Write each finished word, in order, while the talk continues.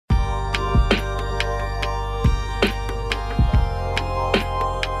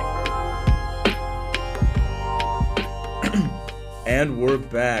And we're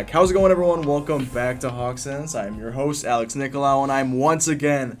back. How's it going, everyone? Welcome back to Hawk Sense. I'm your host, Alex Nicolau, and I'm once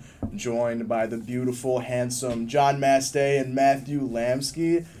again joined by the beautiful, handsome John Mastay and Matthew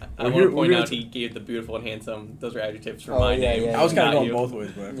Lamsky. I want to point out he gave the beautiful and handsome. Those are adjectives for my name. I was kind of going both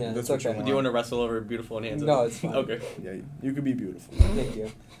ways, but that's what Do you want to wrestle over beautiful and handsome? No, it's fine. Okay. Yeah, you could be beautiful. Thank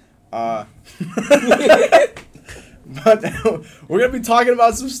you. But we're going to be talking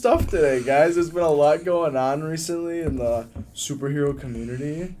about some stuff today, guys. There's been a lot going on recently in the superhero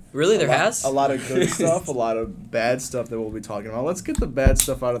community. Really? There has? A lot of good stuff, a lot of bad stuff that we'll be talking about. Let's get the bad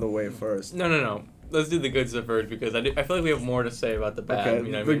stuff out of the way first. No. Let's do the good stuff first because I feel like we have more to say about the bad. Okay.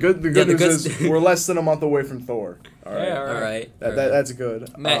 You know The good news is we're less than a month away from Thor. All right. Yeah, All right. That's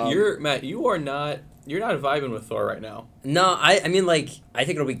good. Matt, you are not vibing with Thor right now. No, I mean, like, I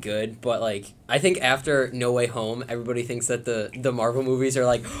think it'll be good, but, like, I think after No Way Home, everybody thinks that the Marvel movies are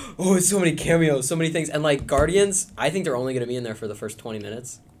like, oh, it's so many cameos, so many things. And, like, Guardians, I think they're only going to be in there for the first 20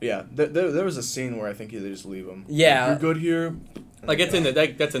 minutes. Yeah, there was a scene where I think they just leave them. Yeah. You're good here. Like, it's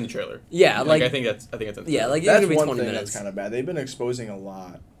that's in the trailer. Yeah, like I think it's in the trailer. yeah, like, it's that's going to be one 20 thing minutes. that's kind of bad. They've been exposing a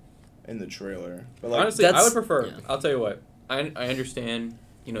lot in the trailer. But, like, Honestly, I that's- would prefer. yeah. I'll tell you what. I understand.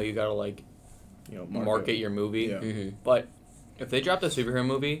 You know, you gotta like market your movie. Yeah. Mm-hmm. But if they dropped a superhero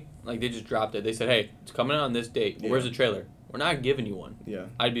movie, like they just dropped it, they said, "Hey, it's coming out on this date. Yeah. Where's the trailer?" We're not giving you one. Yeah.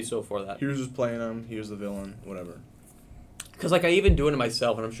 I'd be so for that. Here's who's playing them. Here's the villain. Whatever. Because like I even do it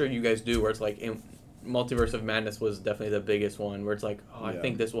myself, and I'm sure you guys do, where it's like in Multiverse of Madness was definitely the biggest one, where it's like, oh, I Yeah.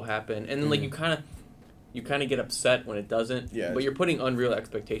 think this will happen, and then like you kind of get upset when it doesn't. Yeah. But you're putting unreal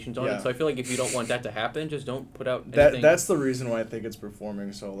expectations on Yeah. it, so I feel like if you don't want that to happen, just don't put out anything. That's the reason why I think it's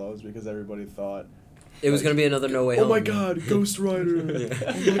performing so low, is because everybody thought, It was going to be another No Way oh Home. my God, Ghost Rider. Yeah.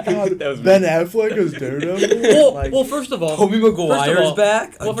 Oh my God, That was Ben Affleck as Daredevil. Well, first of all, Tobey Maguire's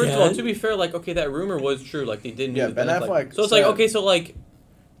back? Well, first of all, again? to be fair, like, okay, that rumor was true. Like, they didn't Yeah, use Ben Affleck So it's said- like, okay, so, like,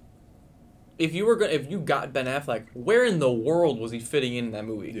 if you got Ben Affleck, where in the world was he fitting in that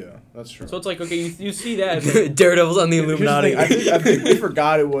movie? Yeah, that's true. So it's like, okay, you see that. It's like, Daredevil's on the Here's the Illuminati. thing, I think we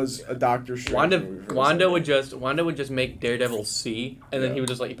forgot it was a Doctor Strange movie for a Wanda second. would just make Daredevil see, and then Yeah. he would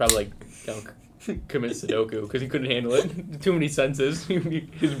just, like, probably, like, you know, commit Sudoku, because he couldn't handle it. Too many senses.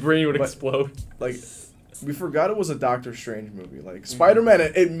 His brain would But- explode. Like, we forgot it was a Doctor Strange movie. Like, Spider-Man,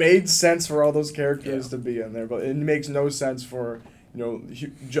 it made sense for all those characters to be in there, but it makes no sense for,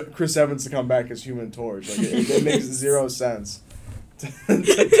 Chris Evans to come back as Human Torch. Like, it makes zero sense to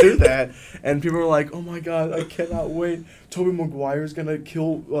do that. And people are like, oh my God, I cannot wait. Tobey Maguire's gonna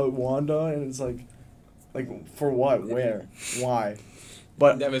kill Wanda, and it's like, for what? Where? Why?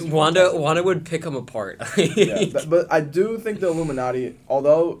 But That was Wanda would pick him apart. but I do think the Illuminati,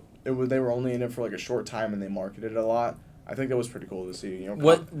 although they were only in it for like a short time and they marketed it a lot, I think that was pretty cool to see. That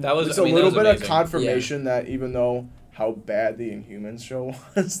was it's I mean, a that little was bit of amazing. confirmation that even though how bad the Inhumans show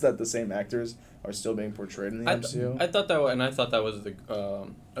was, that the same actors are still being portrayed in the MCU. I thought that was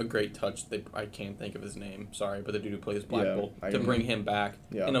a great touch. I can't think of his name. Sorry, but the dude who plays Black Bolt to bring him back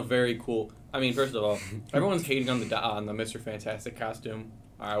in a very cool. I mean, first of all, everyone's hating on the Mr. Fantastic costume.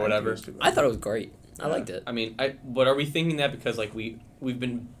 All right, whatever. I thought it was great. I liked it. I mean, but are we thinking that because like we've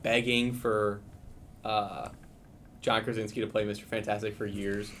been begging for John Krasinski to play Mr. Fantastic for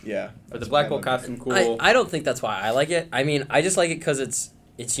years? Yeah. But the Black Bolt costume cool. I don't think that's why I like it. I mean, I just like it because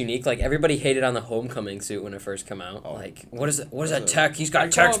it's unique. Like, everybody hated on the Homecoming suit when it first came out. Oh. Like, what is that tech? He's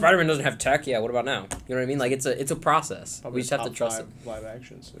got tech. Spider-Man doesn't have tech. Yeah, what about now? You know what I mean? Like, it's a process. Probably We just have to top trust it. 5 live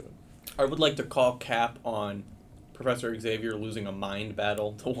action suit. I would like to call cap on Professor Xavier losing a mind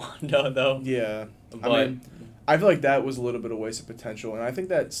battle to Wanda, though. Yeah. But I mean, I feel like that was a little bit of waste of potential, and I think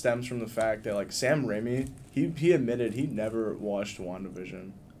that stems from the fact that, like, Sam Raimi, he admitted he never watched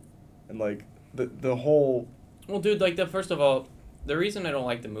WandaVision. And, like, the whole... well, dude, like, first of all, the reason I don't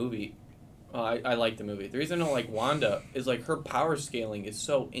like the movie, I like the movie. The reason I don't like Wanda is, like, her power scaling is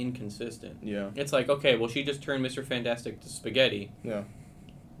so inconsistent. Yeah. It's like, okay, well, she just turned Mr. Fantastic to spaghetti. Yeah.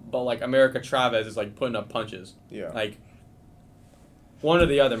 But, like, America Chavez is, like, putting up punches. Yeah. Like, one or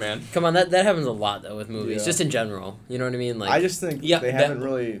the other, man. Come on, that happens a lot, though, with movies. Yeah. Just in general. You know what I mean? Like, I just think Yeah, they haven't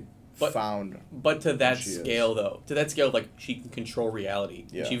really but- found... But to that She is. scale, though. To that scale, like, she can control reality.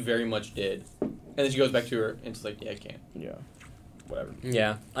 Yeah. She very much did. And then she goes back to her, and it's like, yeah, I can't. Yeah. Whatever.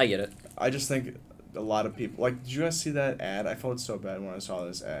 yeah, I get it. I just think a lot of people... Like, did you guys see that ad? I felt so bad when I saw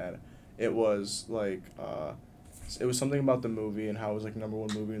this ad. It was, like, it was something about the movie and how it was, like, #1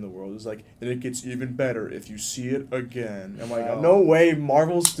 movie in the world. It was like, and it gets even better if you see it again. I'm like, no way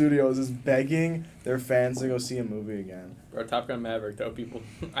Marvel Studios is begging their fans to go see a movie again. Bro, Top Gun Maverick, though, people...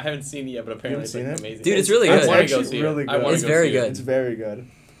 I haven't seen it yet, but apparently it's like, seen it? amazing. Dude, it's really I good. wanna go It's see really it. good. I wanna It's go very see it. good. It's very good.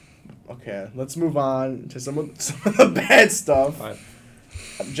 Okay, let's move on to some of the bad stuff. All right.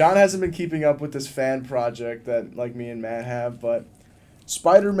 John hasn't been keeping up with this fan project that like me and Matt have, but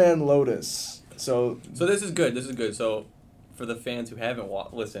Spider-Man Lotus. So this is good. This is good. So for the fans who haven't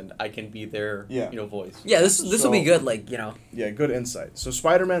listened, I can be their voice. Yeah, this will be good. Like Yeah, good insight. So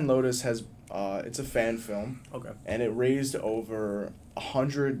Spider-Man Lotus has it's a fan film. Okay. And it raised over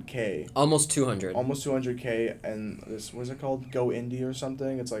 $100K. Almost 200. Almost $200K, and this what's it called? Go Indie or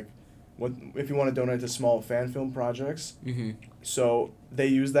something. It's like, what if you want to donate to small fan film projects. Mm-hmm. So they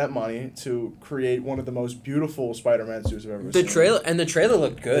used that money to create one of the most beautiful Spider-Man suits I've ever seen. The trailer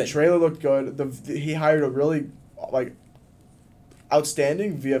looked good. The trailer looked good. He hired a really like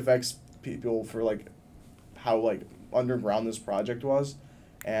outstanding VFX people for like how like underground this project was.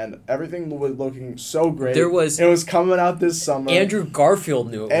 And everything was looking so great. It was coming out this summer. Andrew Garfield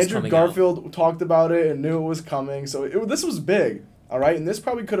knew it was coming out. Andrew Garfield talked about it and knew it was coming. So this was big, all right? And this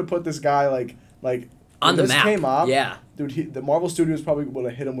probably could have put this guy like on the map. Came up, yeah. Dude, the Marvel Studios probably would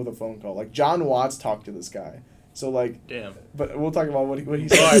have hit him with a phone call. Like John Watts talked to this guy. So like, damn. But we'll talk about what he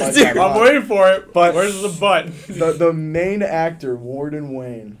said. Dude, I'm waiting for it. But where's the butt? the main actor, Warden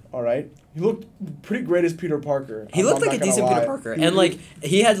Wayne, all right? He looked pretty great as Peter Parker. He looked like a decent Peter Parker. And, like,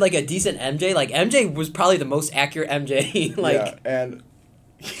 he had, like, a decent MJ. Like, MJ was probably the most accurate MJ. Like, yeah, and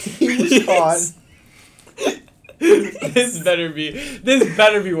he was caught. This better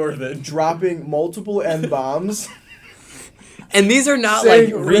be worth it. Dropping multiple N-bombs. And these are not, like,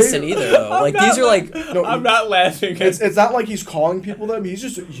 recent either, though. Like, these are, like... No, I'm not laughing. It's not like he's calling people them. He's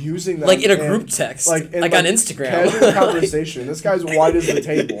just using them. Like, in a group text. Like on Instagram. Casual conversation. This guy's white as the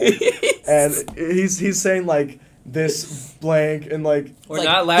table. And he's saying, like, this blank and, like... We're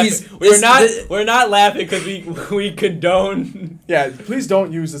not laughing. We're not laughing because we condone... Yeah, please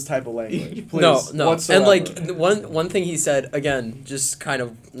don't use this type of language. Please. No. Whatsoever. And, like, one thing he said, again, just kind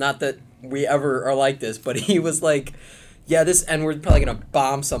of... Not that we ever are like this, but he was like... Yeah, this N-word's probably gonna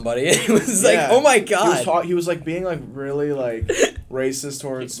bomb somebody. It was like, oh my god. He was like being like really like racist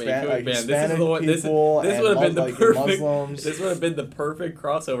towards Hispanic people this would have been the perfect. Muslims. This would have been the perfect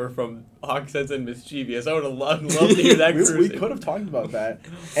crossover from Accents and Mischievous. I would have loved to hear that. We could have talked about that,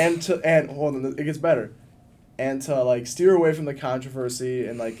 and hold on, it gets better. And to like steer away from the controversy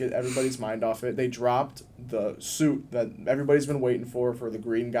and like get everybody's mind off it, they dropped the suit that everybody's been waiting for the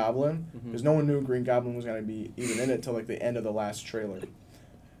Green Goblin, because no one knew Green Goblin was gonna be even in it till like the end of the last trailer.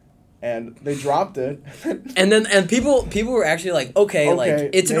 And they dropped it. and people were actually like, okay, like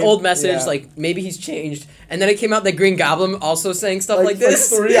it's an old message, like maybe he's changed. And then it came out that Green Goblin also saying stuff like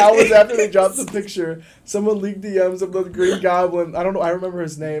this. Like 3 hours after they dropped the picture, someone leaked DMs of the Green Goblin. I don't know, I remember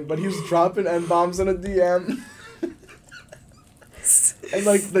his name, but he was dropping N-bombs in a DM. And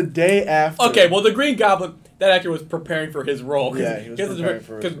like the day after. Okay, well the Green Goblin, that actor was preparing for his role. Yeah, he was preparing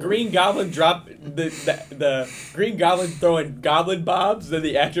for his role. Because Green Goblin dropped the Green Goblin throwing goblin bombs, then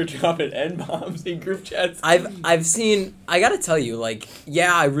the actor dropping N-bombs in group chats. I've seen. I gotta tell you, like,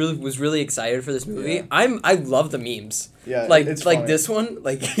 yeah, I was really excited for this movie. Yeah. I love the memes. Yeah, like it's like funny. this one,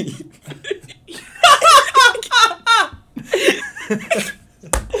 like.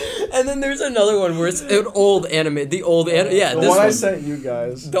 And then there's another one where it's an old anime. The one I sent you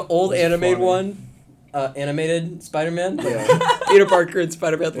guys. The old animated one, animated Spider-Man. Yeah. Peter Parker and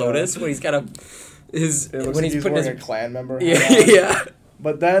Spider-Man Lotus, when he's got when he's putting a clan member. Yeah.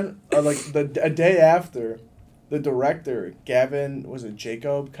 But then, a day after, the director Gavin, was it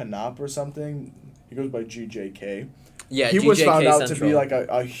Jacob Knopf or something? He goes by GJK. Yeah, he GJK was found out Central. to be like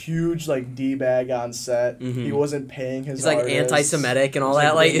a huge like D-bag on set. Mm-hmm. He wasn't paying his. He's like artists. anti-Semitic and all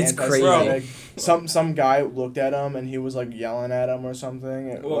that. Like it's crazy. Some guy looked at him and he was like yelling at him or something.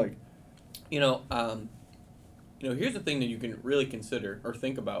 Here's the thing that you can really consider or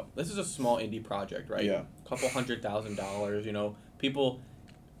think about. This is a small indie project, right? Yeah. Couple $100,000. People.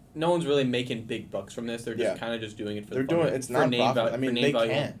 No one's really making big bucks from this. They're just kind of just doing it for the fun. It's not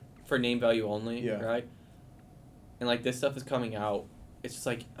profit. For name value only, yeah. Right? And, like, this stuff is coming out. It's just,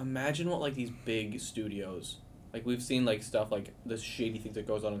 like, imagine what, like, these big studios, like, we've seen, like, stuff, like, the shady things that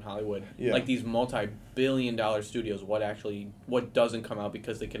goes on in Hollywood. Yeah. Like, these multi-billion-dollar studios, what doesn't come out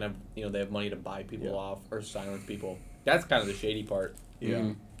because they can have, they have money to buy people off or silence people. That's kind of the shady part. Yeah.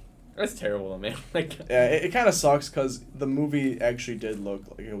 Mm-hmm. That's terrible, though, man. Like, yeah, it kind of sucks because the movie actually did look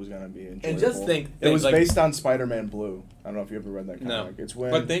like it was going to be enjoyable. And just think it was like, based on Spider-Man Blue. I don't know if you ever read that comic. No. It's when...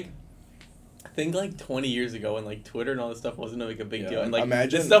 But think like 20 years ago when like Twitter and all this stuff wasn't like a big deal, and like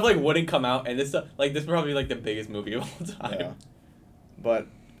imagine, this stuff like wouldn't come out, and this stuff like this would probably be like the biggest movie of all time. Yeah. But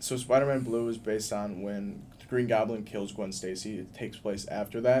so Spider-Man Blue is based on when Green Goblin kills Gwen Stacy. It takes place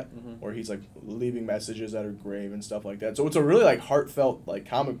after that, where he's like leaving messages at her grave and stuff like that. So it's a really like heartfelt like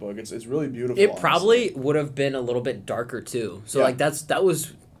comic book. It's really beautiful. It probably would have been a little bit darker too. So like that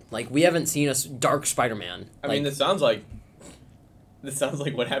was like we haven't seen a dark Spider-Man. I mean, this sounds like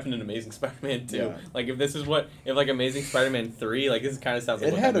what happened in Amazing Spider-Man 2. Yeah. Like, if like Amazing Spider-Man 3, like, this kind of sounds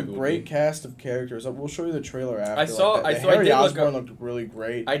like it had a great cast of characters. We'll show you the trailer after. Harry Osborn looked really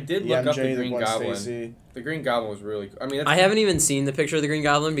great. I did look up the Green Goblin. Stacy. The Green Goblin was really cool. I mean, I haven't even seen the picture of the Green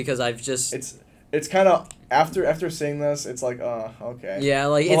Goblin because I've just... It's kind of... After seeing this, it's like, okay. Yeah,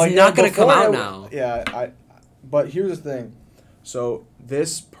 like, but it's not going to come out now. Yeah, but here's the thing. So,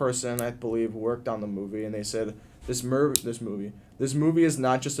 this person, I believe, worked on the movie, and they said, This movie is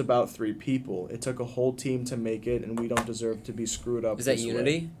not just about 3 people. It took a whole team to make it, and we don't deserve to be screwed up. Is that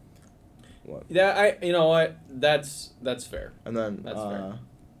Unity? What? Yeah, you know what? That's fair. And then that's fair.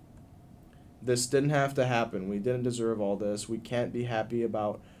 This didn't have to happen. We didn't deserve all this. We can't be happy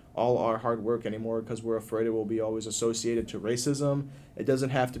about all our hard work anymore because we're afraid it will be always associated to racism. It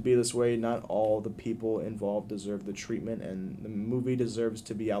doesn't have to be this way. Not all the people involved deserve the treatment, and the movie deserves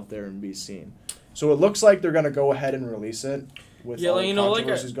to be out there and be seen. So it looks like they're gonna go ahead and release it with all the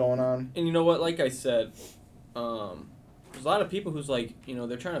controversies going on. And you know what? Like I said, there's a lot of people who's like,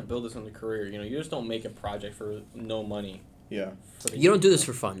 they're trying to build this on their career. You just don't make a project for no money. Yeah. You don't do this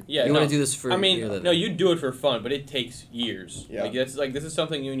for fun. Yeah. You want to do this for. I mean, no, you do it for fun, but it takes years. Yeah. Like this is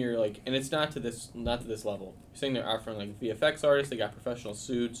something you and you're like, and it's not to this level. You're saying they're offering like VFX artists. They got professional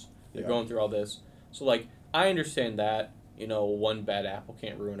suits. They're going through all this. So like, I understand that. One bad apple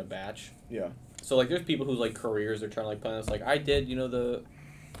can't ruin a batch. Yeah. So, like, there's people whose, like, careers are trying to, like, plan this. Like, I did, the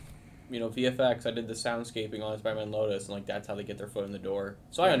VFX. I did the soundscaping on Spider-Man Lotus, and, like, that's how they get their foot in the door.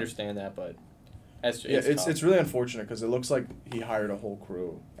 So I understand that, but it's really unfortunate because it looks like he hired a whole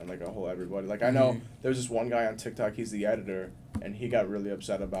crew and, like, a whole everybody. Like, I know there's this one guy on TikTok, he's the editor, and he got really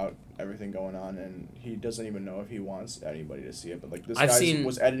upset about everything going on, and he doesn't even know if he wants anybody to see it. But, like, this guy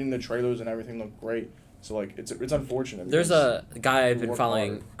was editing the trailers and everything looked great. So, like, it's unfortunate. There's a guy I've been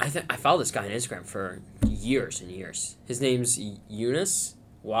following. I follow this guy on Instagram for years and years. His name's Younis,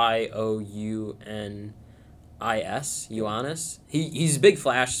 Younis. Younis. He's a big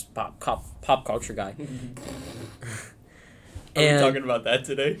Flash pop culture guy. Are we talking about that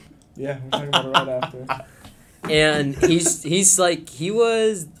today? Yeah, we're talking about it right after. And he's like, he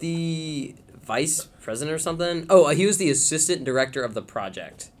was the vice president or something. Oh, he was the assistant director of the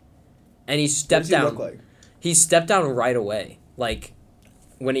project. And he stepped down. What does he look like? He stepped down right away, like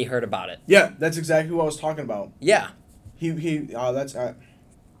when he heard about it. Yeah, that's exactly who I was talking about. Yeah. That's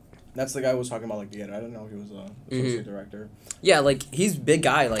the guy I was talking about. Like, I didn't know he was a associate director. Yeah, like he's a big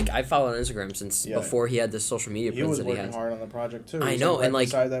guy. Like I follow on Instagram since before he had this social media presence that he has. He was working hard on the project too. I know, and like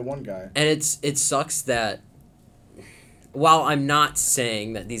beside that one guy. And it sucks that. While I'm not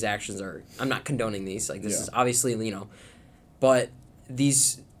saying that these actions I'm not condoning these. Like this is obviously but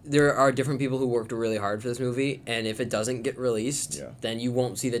there are different people who worked really hard for this movie, and if it doesn't get released, then you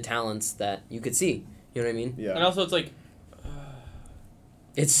won't see the talents that you could see. You know what I mean? Yeah. And also, it's like,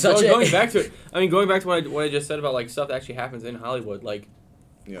 it's such going back to it. I mean, going back to what I just said about like stuff that actually happens in Hollywood, like,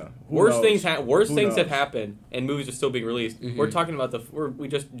 worse things have happened, and movies are still being released. Mm-hmm. We're talking about we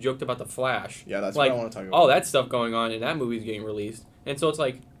just joked about The Flash. Yeah, that's like, what I want to talk about. All that stuff going on, and that movie's getting released, and so it's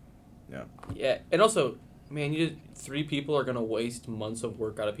like, and also. Man, 3 people are going to waste months of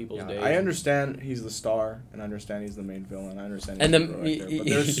work out of people's days. I understand he's the star, and I understand he's the main villain. I understand he's the director, but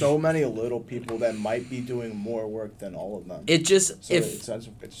there's so many little people that might be doing more work than all of them. It's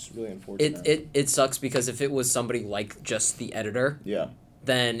really unfortunate. It sucks because if it was somebody like just the editor,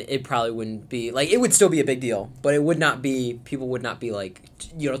 then it probably wouldn't be, like, it would still be a big deal, but it would not be, people would not be like,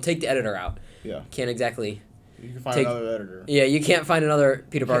 take the editor out. Yeah. Can't exactly... You can find another editor. Yeah, you can't find another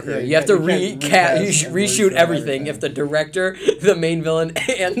Peter Parker. You have to reshoot everything if the director, the main villain,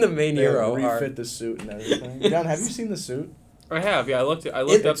 and the main hero refit the suit and everything. John, have you seen the suit? I have. Yeah, I looked up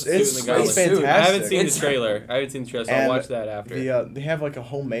the suit and the guy. It's fantastic. I haven't seen the trailer. So I'll watch that after. They have like a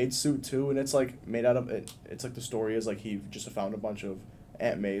homemade suit too, and it's like made out of it. It's like the story is like he just found a bunch of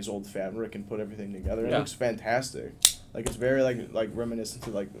Aunt May's old fabric and put everything together. It looks fantastic. Like it's very like reminiscent to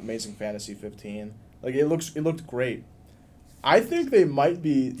like Amazing Fantasy 15. Like it looked great. I think they might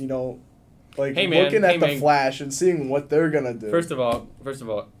be, looking at the Flash and seeing what they're gonna do. First of all,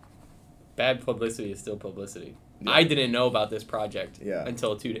 bad publicity is still publicity. Yeah. I didn't know about this project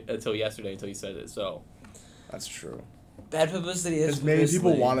until yesterday, until you said it. So that's true. Bad publicity is because maybe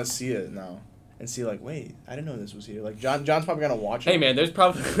people want to see it now. and see like, wait, I didn't know this was here. Like John's probably gonna watch it. Hey man, there's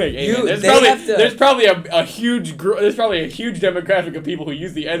probably there's probably a huge demographic of people who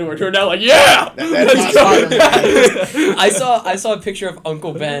use the N-word who are now like, yeah, let's go. I saw a picture of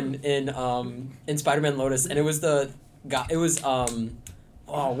Uncle Ben in Spider-Man Lotus, and it was the guy. It was it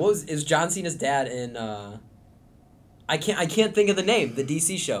was John Cena's dad in I can't think of the name, the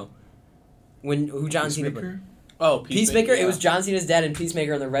DC show. Who John Cena. Oh, Peacemaker. Yeah. It was John Cena's dad in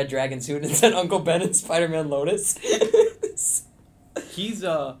Peacemaker in the Red Dragon suit, and said Uncle Ben in Spider-Man Lotus. He's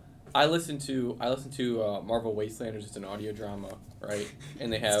I listen to Marvel Wastelanders. It's an audio drama, right?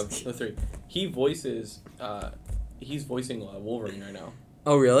 And they have the three. He's voicing Wolverine right now.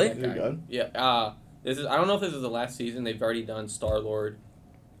 Oh really? Good. Yeah. I don't know if this is the last season. They've already done Star-Lord,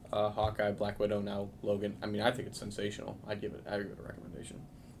 Hawkeye, Black Widow, now Logan. I mean, I think it's sensational. I'd give it a recommendation.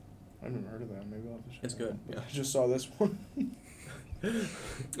 I haven't heard of that. Maybe I'll have to check It's good. Yeah. I just saw this one.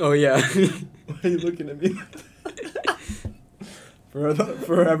 Oh yeah. Why are you looking at me?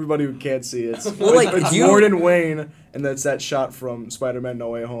 For everybody who can't see, it's Gordon Wayne, and that's that shot from Spider-Man: No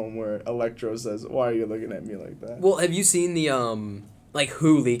Way Home where Electro says, "Why are you looking at me like that?" Well, have you seen the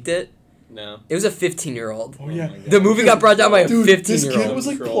who leaked it? No. It was a 15-year-old. Oh yeah. The movie got brought down by a 15-year-old. This kid was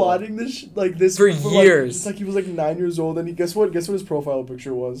plotting this for years. He was 9 years old, and guess what his profile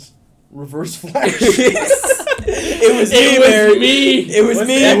picture was? Reverse Flash. It was me. It was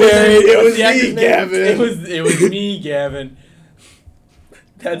me, Gavin. It was me, Gavin.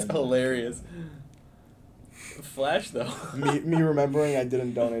 That's hilarious. Flash though. Me remembering I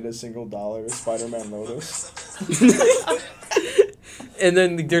didn't donate a single dollar to Spider-Man Lotus. And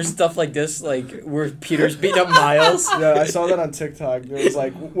then there's stuff like this, like where Peter's beating up Miles. Yeah, I saw that on TikTok. There was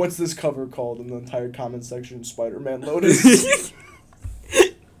like, "What's this cover called?" In the entire comment section, Spider-Man Lotus.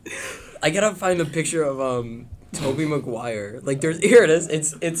 I gotta find a picture of Tobey Maguire. Like here it is.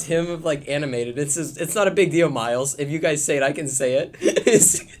 It's him animated. It's not a big deal, Miles. If you guys say it, I can say it.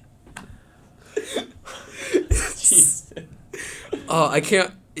 Oh, I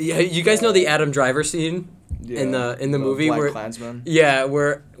can't. Yeah, you guys know the Adam Driver scene in the movie Black where Klansman? Yeah,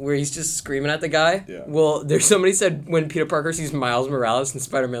 where he's just screaming at the guy. Yeah. Well, there's somebody said when Peter Parker sees Miles Morales in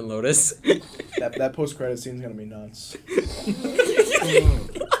Spider-Man Lotus. that post-credit scene's gonna be nuts.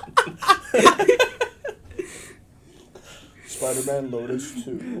 Spider-Man Lotus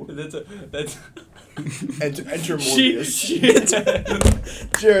 2. That's Enter Morbius.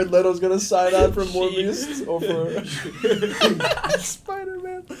 Jared Leto's gonna sign on for Morbius over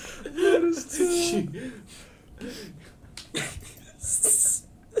Spider-Man Lotus 2.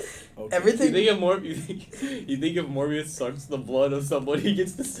 Okay. Everything. You think if Morbius sucks the blood of somebody, he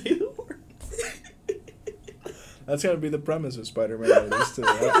gets to say the word? That's gonna be the premise of Spider-Man Lotus 2.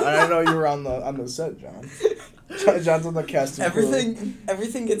 I know you were on the set, John. John's on the casting.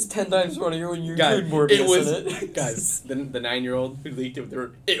 Everything gets 10 times funnier when you include Morbius in it. Guys, the 9-year-old who leaked it with the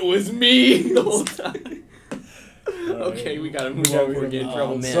word, it was me the whole time. Okay, we gotta move on before we get in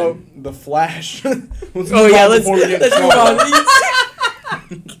trouble. Man. So the Flash. Let's move on.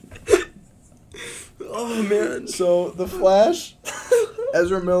 Oh man. So the Flash.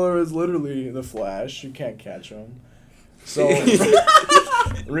 Ezra Miller is literally the Flash. You can't catch him. So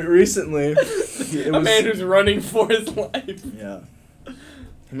recently, a man who's running for his life. Yeah.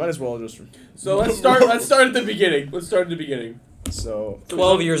 He might as well just. So let's start at the beginning. So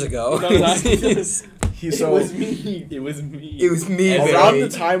 12 years ago. It was me. Around the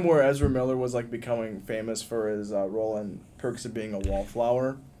time where Ezra Miller was becoming famous for his role in Perks of Being a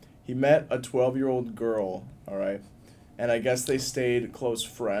Wallflower, he met a 12-year-old girl. All right, and I guess they stayed close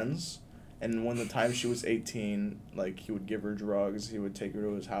friends. And when the time she was 18, he would give her drugs. He would take her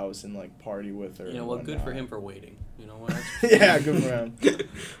to his house and party with her. You know what? Good for him for waiting. You know what? Yeah, good for him.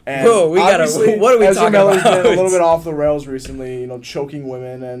 And bro, what are we Ezra talking Miller's about? been a little bit off the rails recently. choking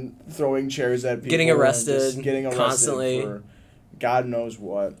women and throwing chairs at people. Getting arrested constantly for God knows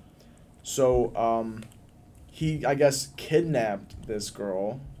what. So, he I guess kidnapped this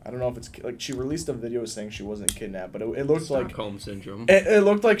girl. I don't know if it's she released a video saying she wasn't kidnapped, but it looked Stockholm syndrome. It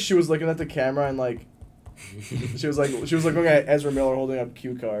looked like she was looking at the camera and she was looking at Ezra Miller holding up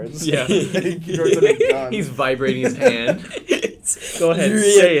cue cards. Yeah. He's vibrating his hand. Go ahead,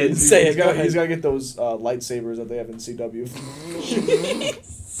 say it. He's got to get those lightsabers that they have in CW.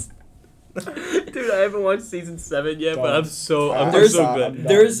 Dude, I haven't watched season 7 yet, but I'm so good.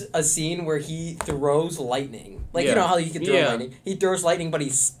 There's a scene where he throws lightning. You know how you can throw lightning? He throws lightning, but he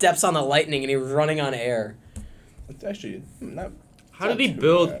steps on the lightning and he's running on air. It's actually not. How did he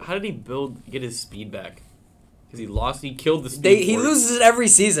get his speed back? Because he killed the speed force. He loses it every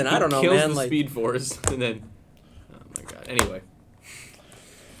season. I don't know, man. Kills the speed force, and then, oh my god. Anyway.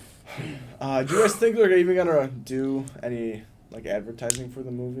 Do you guys think they're even gonna do any like advertising for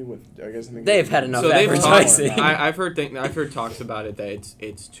the movie? With I guess they've had enough advertising. I've heard talks about it that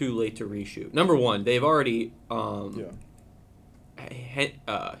it's too late to reshoot. Number one, they've already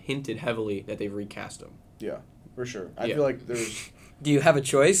hinted heavily that they've recast him. Yeah, for sure. I feel like there's. Do you have a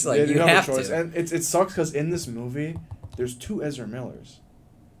choice? Like you have a choice, to. And it sucks because in this movie there's 2 Ezra Millers.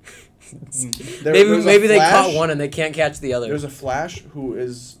 Maybe they caught one and they can't catch the other. There's a Flash who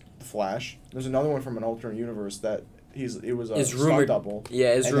is the Flash. There's another one from an alternate universe that it was a stunt double. Yeah,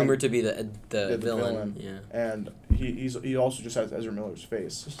 it's rumored to be the villain. Yeah, and he also just has Ezra Miller's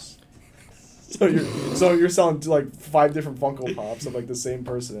face. So you're selling like 5 different Funko Pops of like the same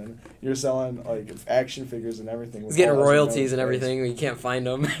person. You're selling like action figures and everything. He's getting royalties and everything. You can't find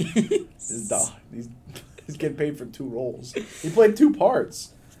them. He's getting paid for 2 roles. He played 2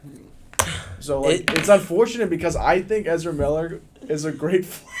 parts. So it's unfortunate because I think Ezra Miller is a great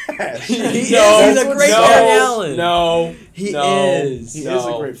Flash. He's a great Barry Allen. No, he is. He is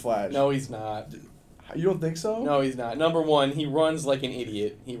a great Flash. No, he's not. You don't think so? No, he's not. Number one, he runs like an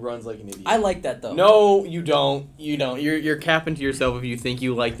idiot. I like that though. No, you don't. You don't. You're capping to yourself if you think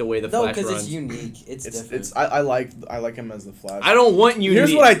you like the way the Flash runs. No, because it's unique. It's different. I like him as the Flash. I don't want you.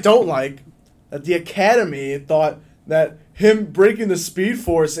 Here's what I don't like: that the Academy thought that him breaking the Speed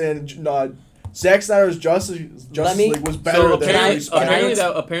Force and Zack Snyder's Justice League was better than Spider-Man.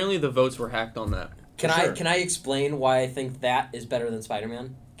 Apparently the votes were hacked on that. Can I explain why I think that is better than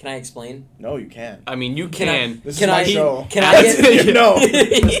Spider-Man? Can I explain? No, you can't. I mean, you can. This is my show. Can I get... No.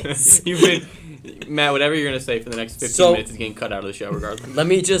 You've been... Matt, whatever you're going to say for the next 15 minutes is getting cut out of the show regardless. Let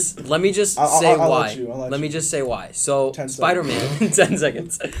me just say why. Let me just say why. So, Spider-Man... 10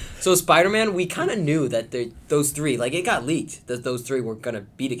 seconds. So, Spider-Man, we kind of knew that those 3... Like, it got leaked that those 3 were going to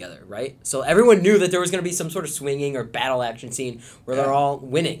be together, right? So, everyone knew that there was going to be some sort of swinging or battle action scene where they're all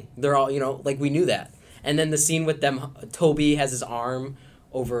winning. They're all, like, we knew that. And then the scene with them... Toby has his arm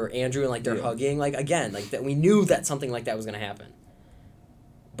over Andrew and, like, they're hugging. Like, again, like, that we knew that something like that was going to happen.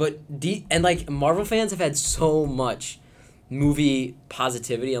 But Marvel fans have had so much movie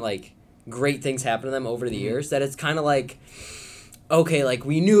positivity and like great things happen to them over the years that it's kind of like, okay, like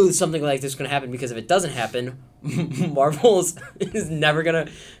we knew something like this was gonna happen because if it doesn't happen, Marvel is never gonna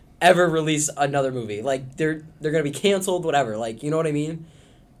ever release another movie. Like they're gonna be canceled, whatever. Like you know what I mean?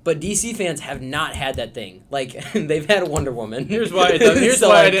 But DC fans have not had that thing. Like they've had Wonder Woman. Here's why it doesn't. Here's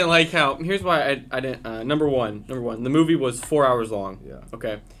why I didn't like how. Here's why I didn't. Number one. The movie was 4 hours long. Yeah.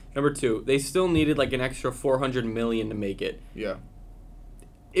 Okay. Number 2, they still needed like an extra $400 million to make it. Yeah.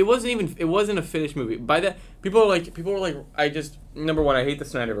 It wasn't a finished movie. By that, people were like, number 1, I hate the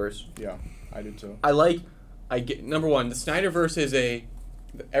Snyderverse. Yeah, I do too. Number 1, the Snyderverse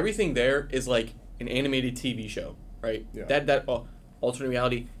everything there is like an animated TV show, right? Yeah. That alternate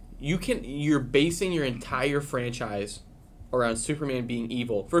reality. You're basing your entire franchise around Superman being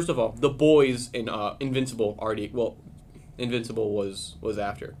evil. First of all, The Boys and Invincible Invincible was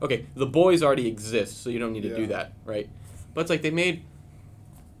after. Okay, The Boys already exist, so you don't need to do that, right? But it's like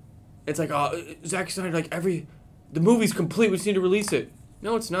it's like, Zack Snyder, like the movie's complete, we just need to release it.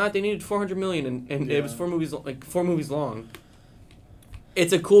 No, it's not. They needed $400 million, and it was 4 movies long.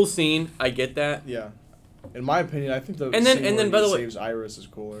 It's a cool scene. I get that. Yeah. In my opinion, I think the and then by the way, saves Iris is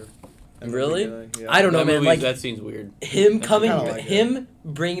cooler. Really? Yeah. I don't know, man. Like that scene's weird. Him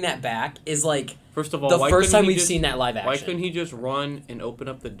bringing that back is like. First of all, the first time we've seen that live action. Why couldn't he just run and open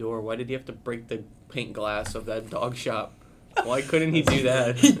up the door? Why did he have to break the paint glass of that dog shop? Why couldn't he do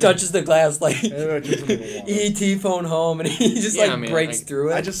that? He touches the glass like E.T. phone home, and he just breaks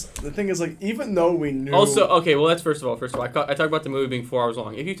through it. The thing is, like, even though we knew. Also, okay, well, that's first of all, I talk about the movie being 4 hours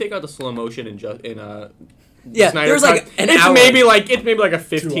long. If you take out the slow motion there's like an hour. It's maybe like a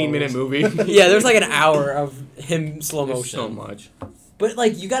 15-minute movie. Yeah, there's like an hour of him slow motion. So much. But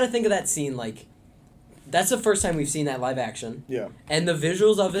like, you got to think of that scene like. That's the first time we've seen that live action. Yeah. And the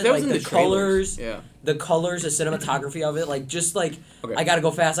visuals of it, like the colors, the cinematography of it, like just like I gotta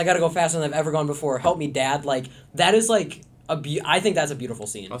go fast. I gotta go faster than I've ever gone before. Help me, Dad. Like that is like I think that's a beautiful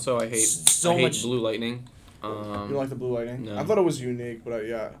scene. Also, I hate Blue Lightning. You don't like the Blue Lightning? No. I thought it was unique, but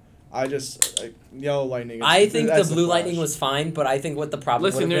Yellow Lightning. I think the Blue Lightning was fine, but I think what the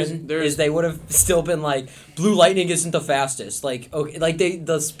problem would have been is they would have still been like, Blue Lightning isn't the fastest. Like, okay, like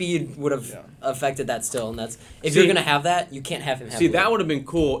the speed would have affected that still, and that's if you're gonna have that, you can't have him have. See, Blue. that would have been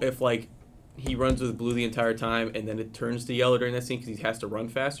cool if like he runs with Blue the entire time, and then it turns to yellow during that scene because he has to run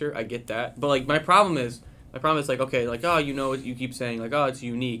faster. I get that, but like my problem is like, okay, like you keep saying like, it's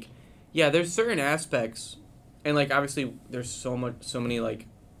unique. Yeah, there's certain aspects, and like obviously there's so many like.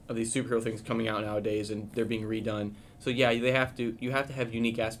 Of these superhero things coming out nowadays and they're being redone. So yeah, you have to have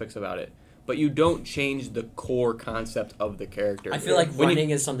unique aspects about it. but you don't change the core concept of the character. I feel like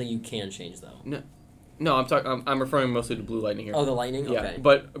running is something you can change though. No, I'm referring mostly to Blue Lightning here. Oh, the lightning. Yeah, okay.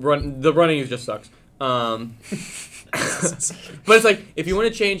 but the running just sucks. But it's like if you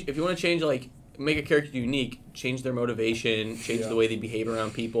want to change like make a character unique, change their motivation, change the way they behave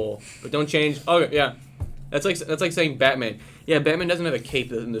around people, but don't change. Okay, yeah, that's like saying Batman. Yeah, Batman doesn't have a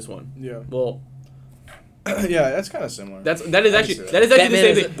cape in this one. Yeah. Well. Yeah, that's kind of similar. That is actually the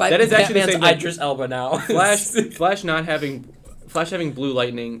same thing. That is actually the same thing. Idris Elba now. Flash having blue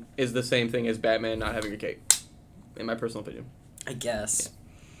lightning is the same thing as Batman not having a cape, in my personal opinion. I guess. Yeah.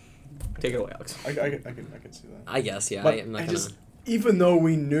 Take it away, Alex. I can see that. I guess, yeah. But I'm not gonna... even though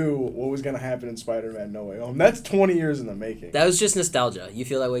we knew what was gonna happen in Spider-Man No Way Home, that's 20 years in the making. That was just nostalgia. You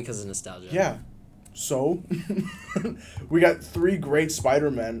feel that way because of nostalgia. Yeah. So, we got 3 great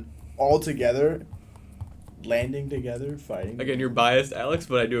Spider-Men all together, landing together, fighting. Again, you're biased, Alex,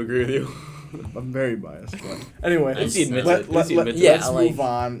 but I do agree with you. I'm very biased. But anyway, let's move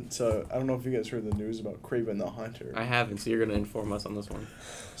on to... I don't know if you guys heard the news about Kraven the Hunter. I haven't, so you're going to inform us on this one.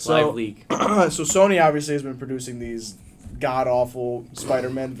 Live leak. So Sony obviously has been producing these god-awful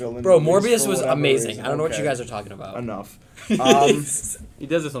Spider-Man villains. Bro, Morbius was amazing. Reason. I don't know what you guys are talking about. Enough. He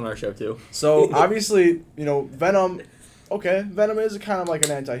does this on our show, too. So, obviously, Venom... Okay, Venom is kind of like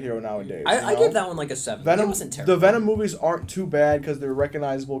an anti-hero nowadays. I gave that one like a 7. Venom, it wasn't terrible. The Venom movies aren't too bad because they're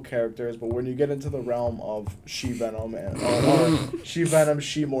recognizable characters, but when you get into the realm of She-Venom and She-Venom,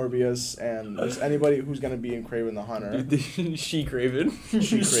 She-Morbius, and just anybody who's gonna be in Kraven the Hunter, She-Kraven,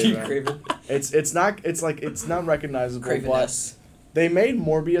 it's not recognizable. But they made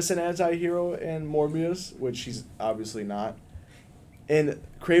Morbius an anti-hero in Morbius, which he's obviously not. In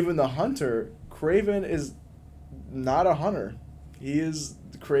Kraven the Hunter, Kraven is not a hunter. He is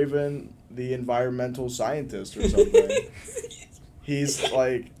Kraven, the environmental scientist or something. He's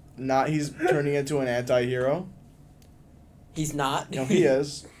turning into an anti-hero. He's not. No, he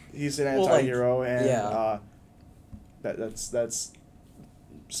is. He's an anti-hero, and that's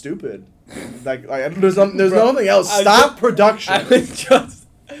stupid. There's nothing else. Stop production.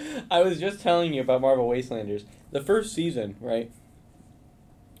 I was just telling you about Marvel Wastelanders. The first season, right?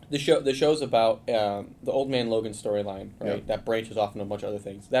 The show's about the Old Man Logan storyline, right? Yep. That branches off into a bunch of other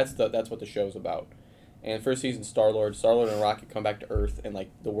things. That's what the show's about. And first season, Star-Lord and Rocket come back to Earth, and like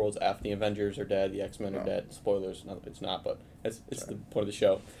the world's F. The Avengers are dead. The X-Men are dead. Spoilers, no, it's not, but it's the point of the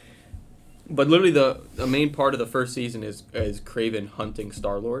show. But literally, the main part of the first season is Kraven hunting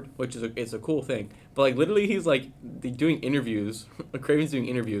Star-Lord, which is it's a cool thing. But like literally, he's like doing interviews. Kraven's doing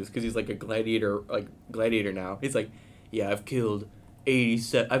interviews because he's like a gladiator now. He's like, yeah, I've killed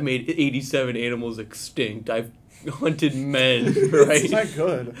 87. I've made 87 animals extinct. I've hunted men. Right? It's not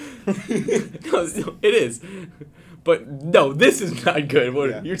good. No, it is. But no, this is not good.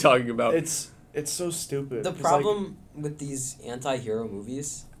 What you're talking about? It's so stupid. The problem with these anti-hero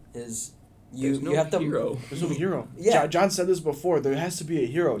movies is you have to. There's no hero. Yeah. John said this before. There has to be a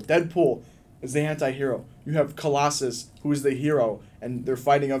hero. Deadpool is the anti-hero. You have Colossus, who is the hero, and they're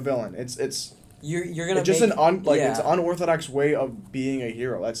fighting a villain. It's. You're gonna it's just it's an unorthodox way of being a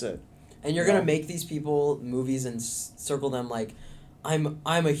hero. That's it. And you're gonna make these people movies and circle them like, I'm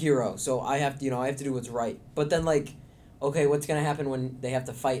a hero, so I have to do what's right. But then like, okay, what's gonna happen when they have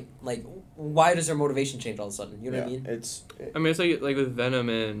to fight? Like, why does their motivation change all of a sudden? You know what I mean? It's like with Venom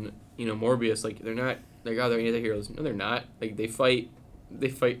and Morbius, like they're anti-heroes. No, they're not. Like they fight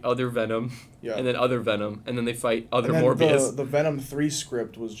other Venom, and then other Venom, and then they fight other Morbius. The Venom 3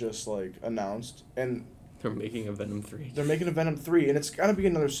 script was just like announced, and they're making a Venom 3. They're making a Venom 3, and it's gotta be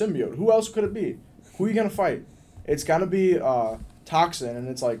another symbiote. Who else could it be? Who are you gonna fight? It's gotta be Toxin, and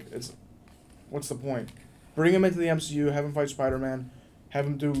what's the point? Bring him into the MCU, have him fight Spider-Man, have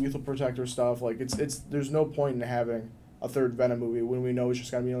him do Lethal Protector stuff. Like it's there's no point in having a third Venom movie when we know it's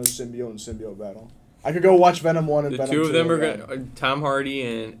just gonna be another symbiote battle. I could go watch Venom 1 and Venom 2. The two of them are going. Tom Hardy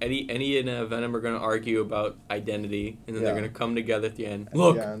and Eddie and Venom are going to argue about identity, and then they're going to come together at the end.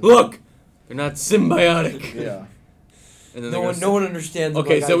 Look, they're not symbiotic. Yeah. And then no one understands.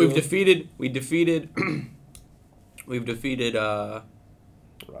 Okay, so we've defeated. What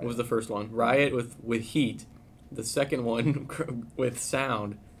was the first one? Riot with heat. The second one with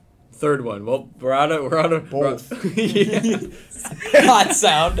sound. Third one. Well, we're out of both. Hot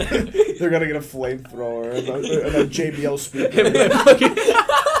sound. They're gonna get a flamethrower and a JBL speaker.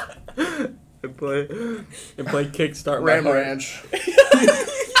 and play Kickstart Ram Ranch.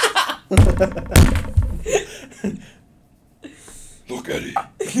 Look, Eddie.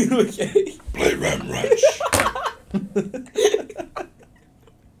 Play Ram Ranch.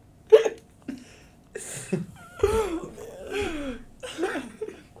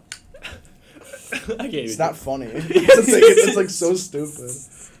 It's not funny. It's like so stupid.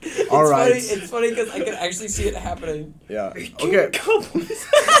 All right. It's funny because I can actually see it happening. Yeah. Okay. What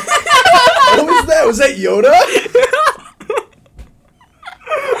was that? Was that Yoda?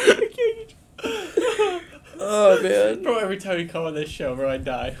 Oh man. Bro, every time you come on this show, bro, I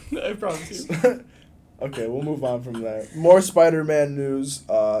die. I promise you. Okay, we'll move on from that. More Spider-Man news.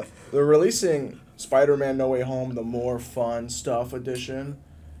 They're releasing Spider-Man No Way Home, the More Fun Stuff edition,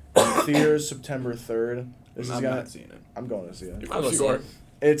 in theaters September 3rd. I'm not seeing it. I'm going to see it. I'll go see it.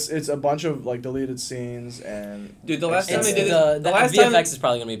 It's a bunch of like deleted scenes and. Dude, the last time they did it, the last VFX time, is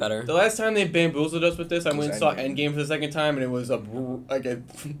probably gonna be better. The last time they bamboozled us with this, I went and saw Endgame for the second time, and it was a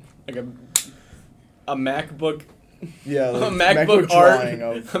MacBook. Yeah, like a MacBook drawing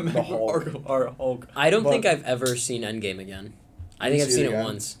of the Hulk. I don't think I've ever seen Endgame again. I think I've seen it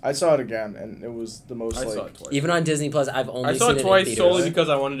once. I saw it again, and it was the most. I saw it twice. Even on Disney Plus, I've only seen it in theaters. I saw it twice solely because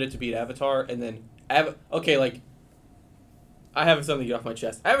I wanted it to beat Avatar, and then I have something to get off my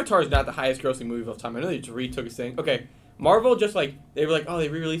chest. Avatar is not the highest grossing movie of all time. I know they just retook his thing. Okay, Marvel just they were like, oh, they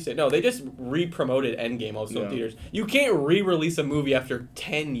re-released it. No, they just re-promoted Endgame also in theaters. You can't re-release a movie after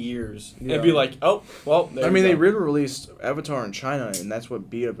 10 years and be like, oh, well, they re-released Avatar in China, and that's what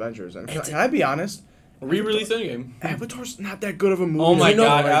beat Avengers. And can I be honest? Re-release Endgame. Avatar's not that good of a movie. Oh my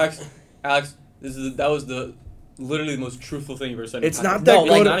God, Alex, that was literally the most truthful thing you've ever said. It's not that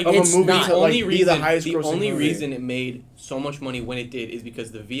good of a movie to be the highest grossing movie. The only reason it made so much money when it did is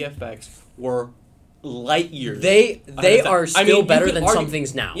because the VFX were light years. They are still better than some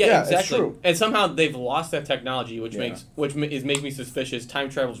things now. Yeah, exactly. It's true. And somehow they've lost that technology, which makes me suspicious. Time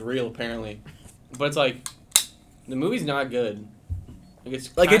travel's real apparently, but it's like the movie's not good. It's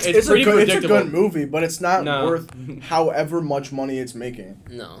pretty predictable. It's a good movie, but it's not worth however much money it's making.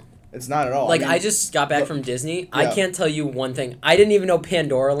 No. It's not at all. Like, I just got back from Disney. Yeah. I can't tell you one thing. I didn't even know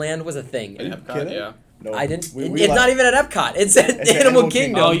Pandora Land was a thing. In Epcot, yeah. No, I didn't. It's not even at Epcot. It's at Animal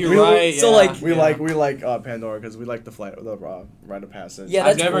Kingdom. Oh, you're right. So we like Pandora because we like the rite of passage. Yeah,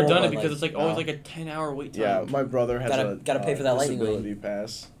 I've never done it because it's always like a 10-hour wait time. Yeah, my brother has gotta pay for that disability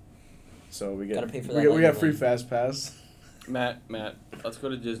pass, so we get pay for that. We got free fast pass. Matt, let's go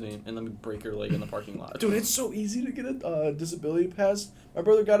to Disney and let me break your leg in the parking lot. Dude, it's so easy to get a disability pass. My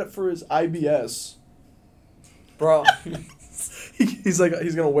brother got it for his IBS. Bro. he's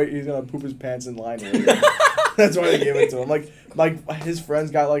gonna poop his pants in line. That's why they gave it to him. Like his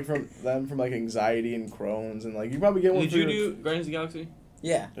friends got from anxiety and Crohn's and you probably get one. Did you do Guardians of the Galaxy?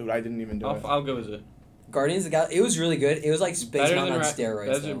 Yeah. Dude, I didn't even do it. I'll go visit. Guardians of the Galaxy. It was really good. It was like Space Mountain on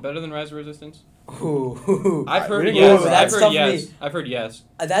steroids. Better than Rise of Resistance? Ooh. I've heard yes. I've heard yes.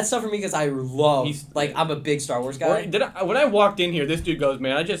 That's tough for me because I love, I'm a big Star Wars guy. When I walked in here, this dude goes,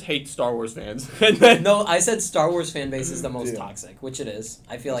 man, I just hate Star Wars fans. No, I said Star Wars fan base is the most toxic, which it is.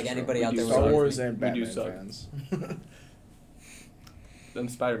 I feel like anybody out there Star Wars and Batman fans. Them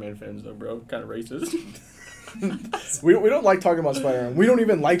Spider-Man fans, though, bro. Kind of racist. we don't like talking about Spider-Man. We don't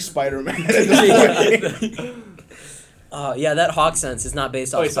even like Spider-Man. Yeah, that Hawk sense is not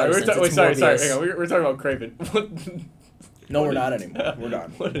based off Spider sense. Sorry. Hang on. We're talking about Kraven. No, we're not anymore. We're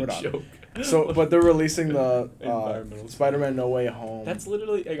done. What a joke. So, but they're releasing the Spider-Man No Way Home. That's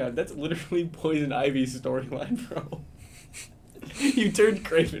literally Poison Ivy's storyline, bro. You turned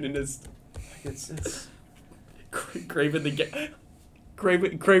Kraven into. It's Kraven the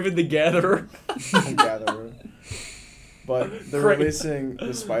Gatherer. Gatherer. But they're releasing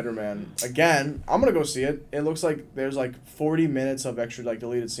the Spider-Man again. I'm gonna go see it. It looks like there's 40 minutes of extra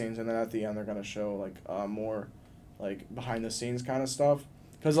deleted scenes, and then at the end they're gonna show more behind the scenes kind of stuff.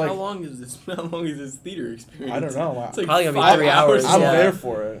 Cause how long is this theater experience? I don't know. It's probably gonna be 3 hours. I'm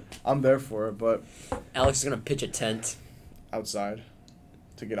there for it. But Alex is gonna pitch a tent outside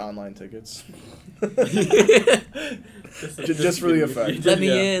to get online tickets. just for the effect. Let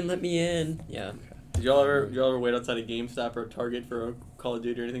me in. Yeah. Did y'all ever wait outside a GameStop or a Target for a Call of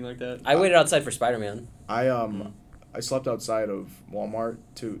Duty or anything like that? I waited outside for Spider-Man. I slept outside of Walmart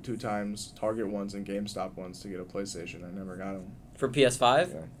two times, Target once and GameStop once to get a PlayStation. I never got them. For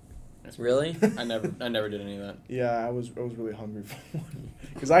PS5? Yeah. Really? I never did any of that. Yeah, I was really hungry for one.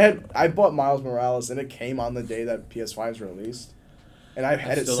 Because I bought Miles Morales and it came on the day that PS5's released. And I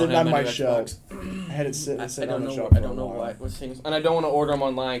had it sitting on my shelf. I had it sitting on the shelf. I don't know why. And I don't want to order them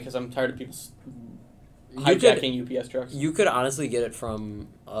online because I'm tired of people hijacking UPS trucks. You could honestly get it from.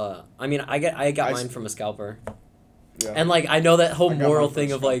 I got mine from a scalper. Yeah. And I know that whole moral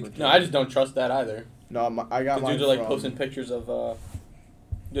thing of No, I just don't trust that either. No, I got mine. Dudes are posting pictures of.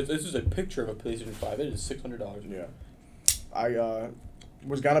 This is a picture of a PlayStation 5. It is $600. Yeah. I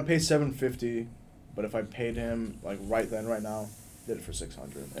was gonna pay $750, but if I paid him right now, did it for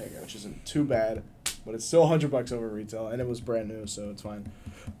 $600, which isn't too bad, but it's still $100 over retail, and it was brand new, so it's fine.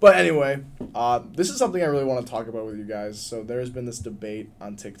 But anyway, this is something I really want to talk about with you guys. So there's been this debate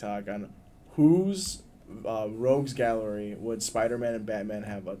on TikTok on whose Rogues Gallery would Spider-Man and Batman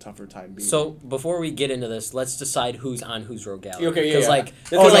have a tougher time beating. So before we get into this, let's decide who's on whose Rogue Gallery. Okay, yeah.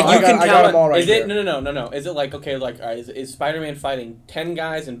 Because you can count them all right. Is it no? Is it like is Spider-Man fighting 10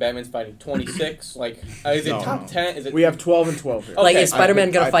 guys and Batman's fighting 26? Like is it top 10? Is it? We have 12 and 12 here. Okay. Like is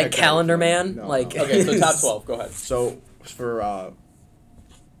Spider-Man gonna fight Calendar Man? No, like no. Okay, so top 12. Go ahead. So for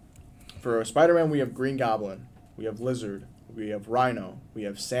Spider-Man, we have Green Goblin, we have Lizard, we have Rhino, we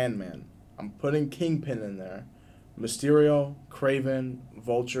have Sandman. I'm putting Kingpin in there. Mysterio, Kraven,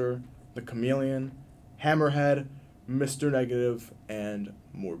 Vulture, the Chameleon, Hammerhead, Mr. Negative, and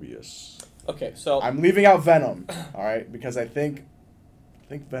Morbius. Okay, so I'm leaving out Venom, all right, because I think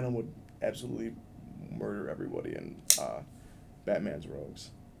Venom would absolutely murder everybody in Batman's Rogues,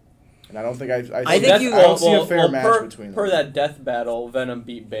 and I don't think I don't see a fair match between them. Per that death battle, Venom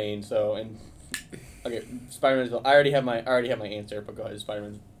beat Bane. So okay, Spider-Man's. I already have my answer, but go ahead,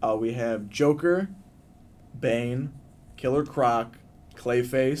 Spider-Man. We have Joker, Bane, Killer Croc,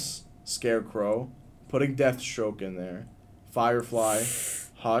 Clayface, Scarecrow, putting Deathstroke in there, Firefly,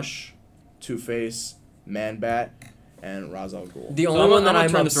 Hush, Two-Face, Man-Bat, and Ra's al Ghul. The only one that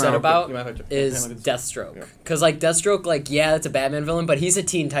I'm upset about is Deathstroke. Because, Deathstroke, that's a Batman villain, but he's a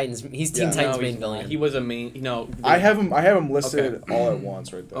Teen Titans. He's Teen Titans' main villain. He was a main. I have him listed all at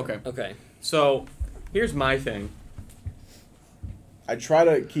once right there. Okay. So, here's my thing. I try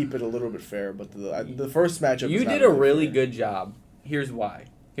to keep it a little bit fair, but the first matchup. You did a really good job. Here's why.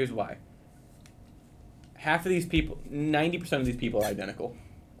 Half of these people, 90% of these people are identical.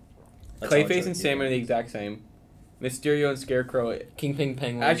 Clayface and Sandman are the exact same. Mysterio and Scarecrow. Kingpin,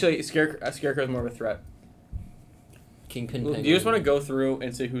 Penguin. Actually, Scarecrow is more of a threat. Kingpin, Penguin. Do you just want to go through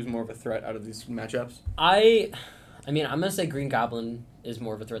and see who's more of a threat out of these matchups? I mean, I'm gonna say Green Goblin is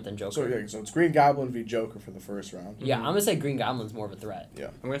more of a threat than Joker. So it's Green Goblin v Joker for the first round. Yeah, I'm gonna say Green Goblin's more of a threat. Yeah,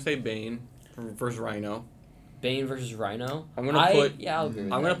 I'm gonna say Bane versus Rhino. Bane versus Rhino. I'll agree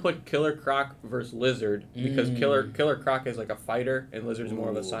with I'm gonna put Killer Croc versus Lizard because Killer Croc is like a fighter and Lizard's more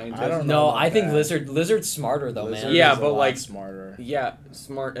of a scientist. I think Lizard's smarter though, man. Yeah, but smarter. Yeah,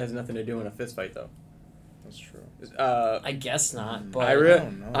 smart has nothing to do in a fist fight though. That's true. I guess not. But I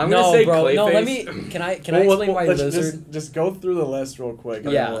don't know. I'm gonna say bro. Clayface. No, let me. Can I explain why Lizard? Just go through the list real quick.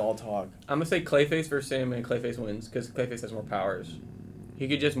 And then we'll all talk. I'm gonna say Clayface versus Sandman. And Clayface wins because Clayface has more powers. He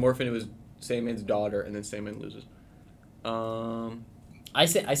could just morph into his Sandman's daughter, and then Sandman loses. I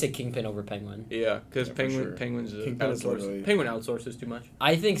say Kingpin over Penguin. Yeah, because Penguin's outsources. Penguin outsources too much.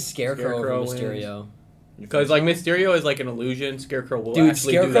 I think Scarecrow over Mysterio. Because Mysterio is like an illusion, Scarecrow will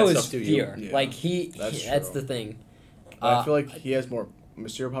actually do that stuff to you. Fear. Yeah. That's the thing. I feel like he has more.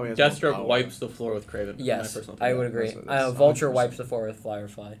 Mysterio probably has Deathstroke more power. wipes the floor with Kraven. Yes, I would agree. Vulture wipes the floor with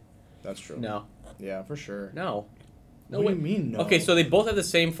Firefly. That's true. No. Yeah, for sure. No. What do you mean no? Okay, so they both have the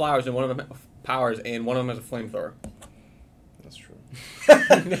same flowers, and one of them has powers, and one of them has a flamethrower. That's true.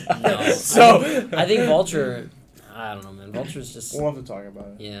 No. So I think Vulture. I don't know, man. Vulture's just. We'll have to talk about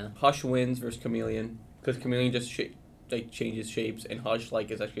it. Yeah. Hush wins versus Chameleon because Chameleon just changes shapes, and Hush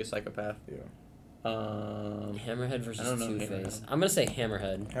is actually a psychopath. Yeah. Hammerhead versus Two-Face. I'm gonna say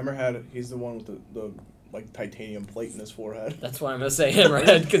Hammerhead. Hammerhead, he's the one with the titanium plate in his forehead. That's why I'm gonna say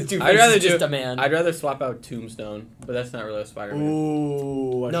Hammerhead because Two-Face is just a man. I'd rather swap out Tombstone, but that's not really a Spider-Man.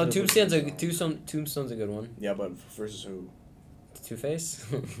 Ooh. No, Tombstone's a good one. Yeah, but versus who? Two-Face.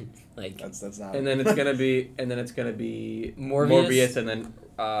 That's not. And then it's gonna be Morbius and then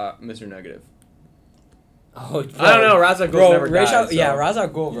Mr. Negative. Oh, bro. I don't know. Ra's al Ghul never died. So. Yeah, Ra's al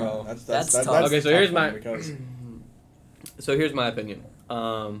Ghul, bro. That's tough. Okay, so here's my. So here's my opinion.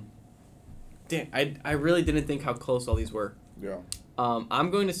 Damn, I really didn't think how close all these were. Yeah.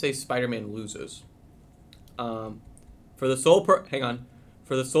 I'm going to say Spider-Man loses. For the sole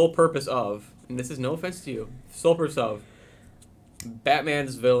purpose of, and this is no offense to you, sole purpose of,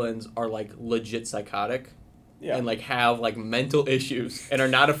 Batman's villains are like legit psychotic. Yeah. And have mental issues and are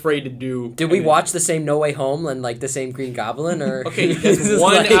not afraid to do. Did we watch the same No Way Home and the same Green Goblin or? Okay, that's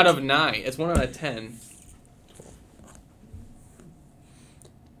 1 out of 9. It's 1 out of 10.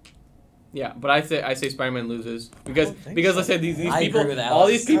 Yeah, but I say Spider-Man loses because let's say these people, all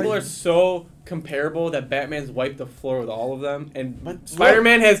these people are so comparable that Batman's wiped the floor with all of them, and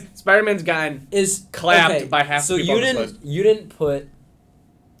Spider-Man's gotten clapped by half the people on this list. You didn't put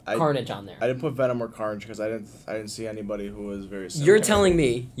Carnage on there. I didn't put Venom or Carnage because I didn't see anybody who was very similar. You're telling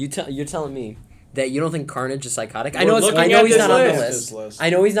me that you don't think Carnage is psychotic? I know he's not on the list. I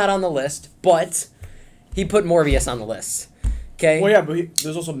know he's not on the list, but he put Morbius on the list. Okay. Well, yeah, but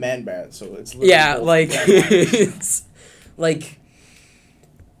there's also Man-Bat, so it's it's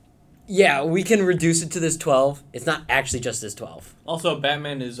yeah, we can reduce it to this 12. It's not actually just this 12. Also,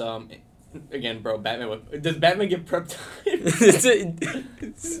 Batman is again, bro. Does Batman get prep time?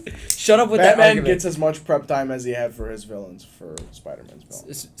 Shut up with Batman that argument. gets as much prep time as he had for his villains for Spider-Man's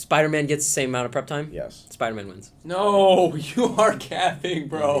villains. Spider-Man gets the same amount of prep time? Yes. Spider-Man wins. No, you are capping,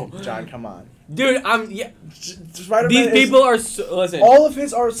 bro. John, come on. Dude, Spider-Man these people are listen. All of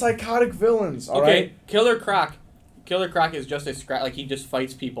his are psychotic villains. All right? Killer Croc is just a scrap. Like he just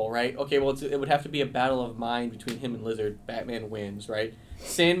fights people, right? Okay, well it would have to be a battle of mind between him and Lizard. Batman wins, right?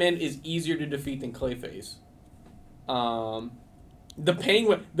 Sandman is easier to defeat than Clayface. The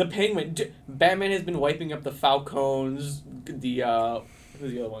Penguin. Batman has been wiping up the Falcons. Who's the other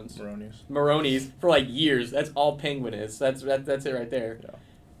ones? Maronis for like years. That's all Penguin is. That's it right there. Yeah.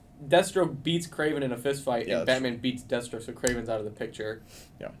 Deathstroke beats Kraven in a fist fight, and Batman beats Deathstroke, so Kraven's out of the picture.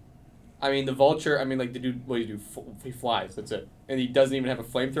 Yeah. I mean, the Vulture, like, the dude, what do you do? He flies, that's it. And he doesn't even have a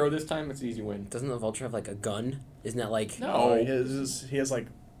flamethrower this time, it's an easy win. Doesn't the Vulture have, like, a gun? Isn't that, like... No, he has, like...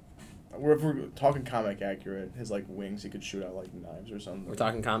 If we're talking comic accurate, his, like, wings, he could shoot out, like, knives or something. We're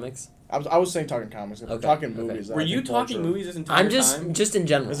talking comics? I was saying talking comics. If we're talking movies... Were you talking movies this entire time? Just in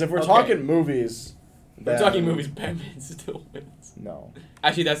general. Because if we're talking movies... We're talking movies, Batman still wins. No.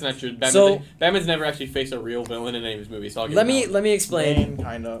 Actually, that's not true. Batman's never actually faced a real villain in any of his movies. So let me explain.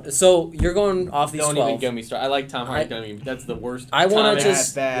 Kind of. So you're going off these 12. Don't even get me started. I like Tom Hardy. That's the worst. I want to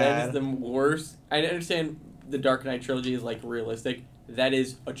just. That is the worst. I understand the Dark Knight trilogy is like realistic. That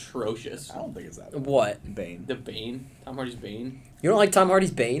is atrocious. I don't think it's that. What? Bane. The Bane. Tom Hardy's Bane. You don't like Tom Hardy's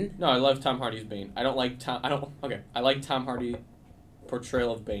Bane? No, I love Tom Hardy's Bane. I don't like Tom. Okay, I like Tom Hardy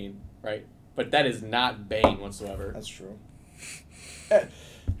portrayal of Bane, right? But that is not Bane whatsoever. That's true.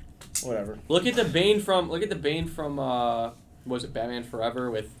 Whatever. Look at the Bane from was it Batman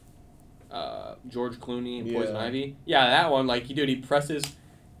Forever with George Clooney and Poison Ivy? Yeah, that one. Like he presses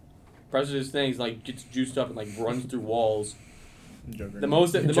his things, like gets juiced up and like runs through walls. The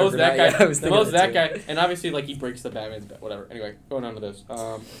most that guy, and obviously like he breaks the Batman's back. Whatever. Anyway, going on to this.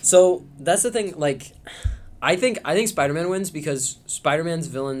 So that's the thing. Like, I think Spider-Man wins because Spider-Man's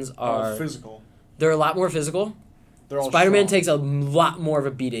villains are physical. They're a lot more physical. Spider-Man takes a lot more of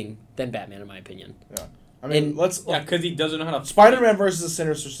a beating than Batman, in my opinion. Yeah. I mean, because he doesn't know how to... Spider-Man versus the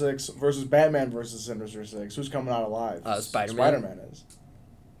Sinister Six versus Batman versus Sinister Six. Who's coming out alive? Spider-Man. Spider-Man is.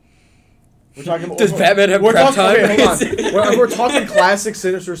 We're talking... Does Batman have prep time? Okay, hold on. We're talking classic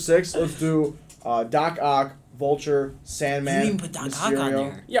Sinister Six. Let's do Doc Ock, Vulture, Sandman, you didn't put Doc Ock on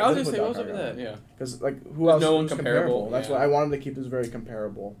there. Yeah, I was going to say, what was up with that? Yeah. Because, who else? No one comparable. That's why I wanted to keep this very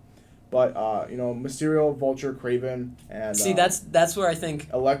comparable. But, Mysterio, Vulture, Kraven, and... See, that's where I think...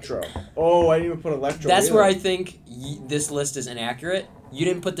 Electro. Oh, I didn't even put Electro That's where I think this list is inaccurate. You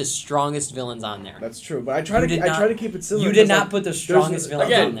didn't put the strongest villains on there. That's true, but I try to keep it similar. You did not put the strongest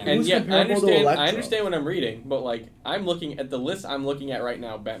villains on there. And I understand what I'm reading, but, I'm looking at the list I'm looking at right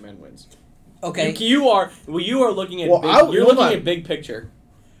now, Batman wins. Okay. You are looking at big picture.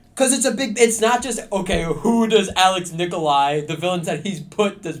 Because it's not just, okay, who does Alex Nikolai, the villains that he's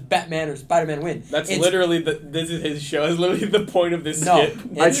put, does Batman or Spider-Man win? This is his show. It's literally the point of this skit.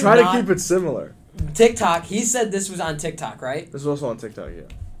 I try to keep it similar. TikTok, he said this was on TikTok, right? This is also on TikTok, yeah.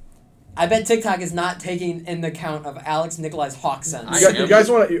 I bet TikTok is not taking in the account of Alex Nikolai's hawk sense. You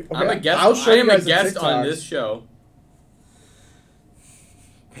guys want to... Okay, I'm a guest. I am a guest on this show.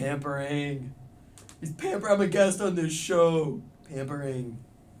 Pampering. I'm a guest on this show. Pampering.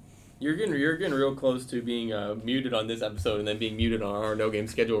 You're getting real close to being muted on this episode and then being muted on our No Game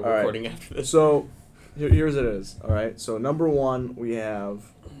Schedule recording after this. So, here's it is. All right. So number 1 we have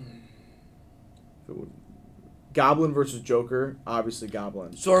Goblin versus Joker. Obviously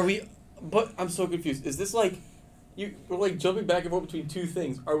Goblin. So are we? But I'm so confused. Is this like we're jumping back and forth between two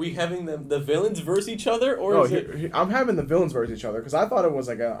things? Are we having the villains versus each other, or I'm having the villains versus each other because I thought it was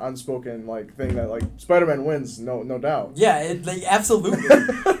like an unspoken thing that Spider-Man wins, no doubt. Yeah, absolutely.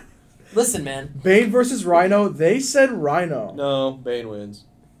 Listen, man. Bane versus Rhino. They said Rhino. No, Bane wins.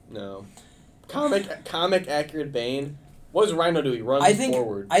 No. Comic accurate Bane. What does Rhino do? He runs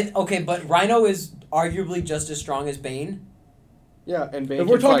forward. Okay, but Rhino is arguably just as strong as Bane. Yeah, and Bane. If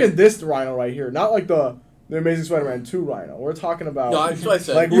we're talking this Rhino right here, not like the Amazing Spider-Man 2 Rhino. We're talking about that's what I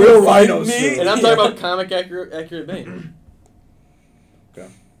said. Real Rhino suit. And I'm talking about comic accurate Bane. Okay.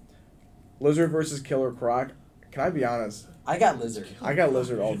 Lizard versus Killer Croc. Can I be honest? I got Lizard. I got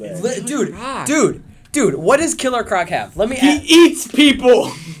Lizard all day. Dude, what does Killer Croc have? He eats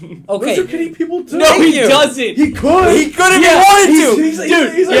people. Okay. Lizard can eat people too. No, he doesn't. He could. He could if he wanted to.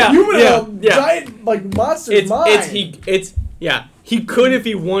 He's like human in a giant monster's mind. Yeah, he could if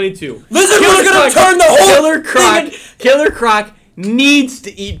he wanted to. Lizard was gonna turn the whole Killer Croc needs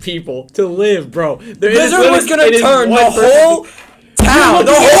to eat people to live, bro. Lizard was gonna turn the whole town,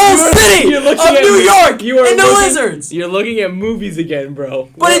 the whole city of New York into lizards. You're looking at movies again, bro.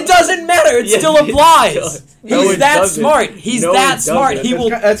 But it doesn't matter. It still applies. He's that smart. He's that smart. He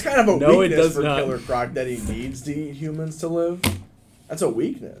will. That's kind of a weakness for Killer Croc that he needs to eat humans to live. That's a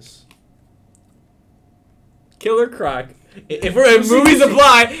weakness. Killer Croc. If movies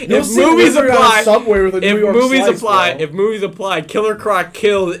apply, Killer Croc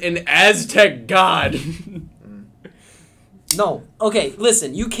killed an Aztec god. No. Okay,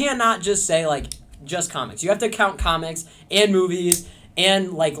 listen. You cannot just say, like, just comics. You have to count comics and movies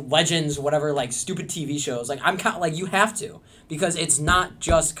and, like, legends, whatever, like, stupid TV shows. Like, you have to. Because it's not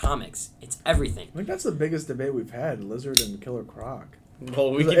just comics. It's everything. I think that's the biggest debate we've had, Lizard and Killer Croc.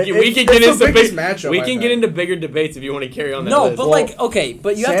 Well, we can get into bigger debates if you want to carry on that list. But, like, okay,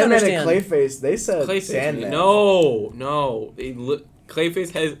 but you have to understand. And Clayface, they said Sandman. No.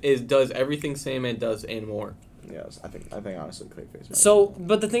 Clayface does everything Sandman does and more. Yes, I think honestly Clayface. So,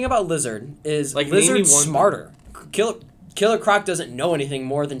 but the thing about Lizard is, like, Lizard's smarter. Killer Croc doesn't know anything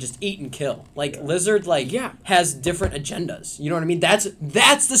more than just eat and kill. Like, Lizard, has different agendas. You know what I mean? That's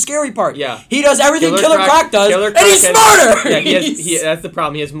the scary part. Yeah. He does everything Killer Croc does, and he's smarter! Yeah, that's the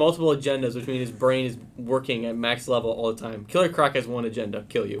problem. He has multiple agendas, which means his brain is working at max level all the time. Killer Croc has one agenda: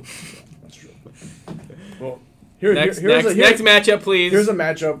 kill you. That's true. Well, next matchup, please. Here's a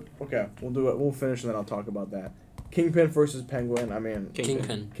matchup. Okay, we'll do it. We'll finish, and then I'll talk about that. Kingpin versus Penguin. I mean,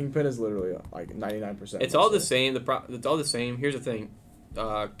 Kingpin is literally like 99%. It's all the same. It's all the same. Here's the thing: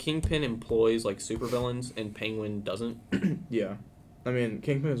 Kingpin employs like supervillains, and Penguin doesn't. Yeah, I mean,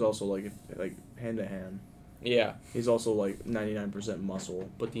 Kingpin is also like hand to hand. Yeah, he's also like 99% muscle.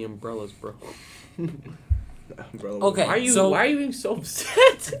 But the umbrellas, bro. Okay, why are you being so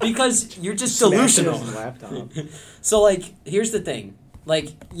upset? Because you're just delusional. Laptop. So, like, here's the thing. Like,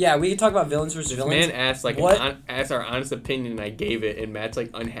 yeah, we can talk about villains versus villains. Man asked asked our honest opinion, and I gave it, and Matt's like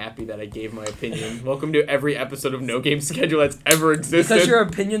unhappy that I gave my opinion. Welcome to every episode of No Game Schedule that's ever existed. Because your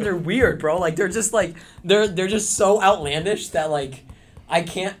opinions are weird, bro. Like, they're just like they're just so outlandish that like I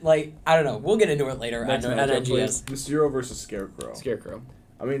can't I don't know. We'll get into it later at NGS. Mysterio versus Scarecrow.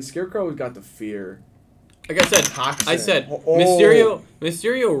 I mean, Scarecrow got the fear. Like I said,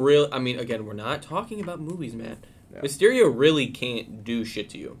 Mysterio really. I mean, again, we're not talking about movies, man. Yeah. Mysterio really can't do shit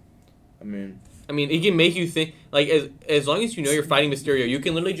to you. I mean, he can make you think, like, as long as you know you're fighting Mysterio, you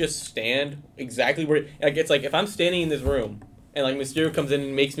can literally just stand exactly where, like, it's like, if I'm standing in this room, and, like, Mysterio comes in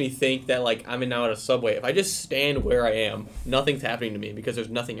and makes me think that, like, I'm now at a subway, if I just stand where I am, nothing's happening to me, because there's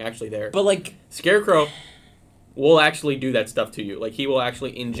nothing actually there. But, like, Scarecrow will actually do that stuff to you. Like, he will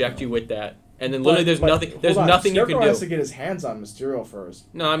actually inject you with that. And then literally there's nothing you can do. Scarecrow has to get his hands on Mysterio first.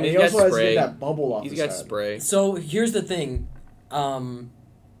 No, I mean, he also has to get that bubble off his head. He's got spray. So, here's the thing.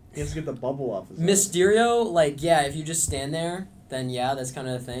 He has to get the bubble off his head. Mysterio, like, yeah, if you just stand there, then yeah, that's kind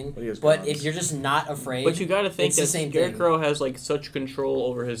of the thing. But if you're just not afraid, but you gotta think that Scarecrow has, like, such control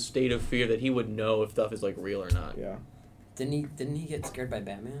over his state of fear that he would know if stuff is, like, real or not. Yeah. Didn't he get scared by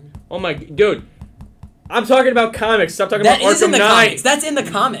Batman? Oh my... Dude! I'm talking about comics. Stop talking about Arkham Knight. Comics. That's in the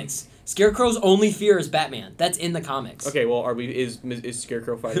comics. Scarecrow's only fear is Batman. That's in the comics. Okay, well, is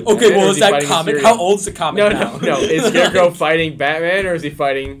Scarecrow fighting Batman? Okay, well, is that comic? Mysterio? How old's the comic now? No. Is Scarecrow fighting Batman, or is he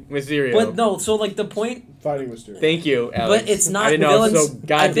fighting Mysterio? But no, so, like, the point... Fighting Mysterio. Thank you, Alex. But it's not I didn't villains... know, I'm so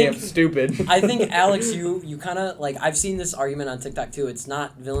goddamn stupid. I think, Alex, you kind of, like, I've seen this argument on TikTok, too. It's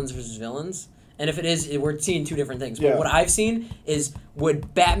not villains versus villains. And if it is, we're seeing two different things. But what I've seen is,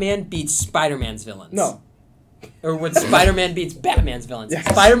 would Batman beat Spider-Man's villains? No. Or would Spider-Man beats Batman's villains? Yes.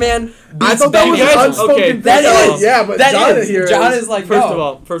 Spider-Man beats Batman's villains. Okay, that is. Yeah, but John is like,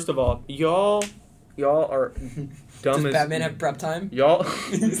 First of all, y'all are dumb. Does Batman have prep time? Y'all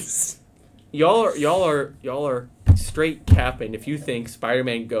are straight capping if you think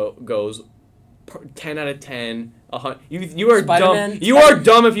Spider-Man goes 10 out of 10. You are dumb. You are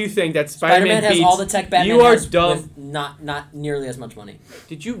dumb if you think that Spider-Man has beats, all the tech Batman you are has dumb. With not nearly as much money.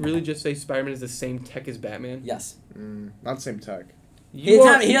 Did you really just say Spider-Man has the same tech as Batman? Yes. Not the same tech. He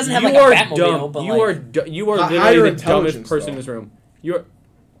doesn't have like a Batmobile, but you are literally the dumbest person in this room.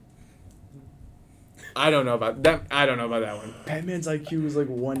 I don't know about that one. Batman's IQ is like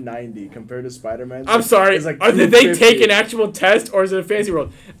 190 compared to Spider-Man's. I'm sorry. Like did they take an actual test, or is it a fantasy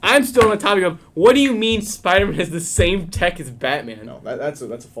world? I'm still on the topic of what do you mean Spider-Man has the same tech as Batman? No, that's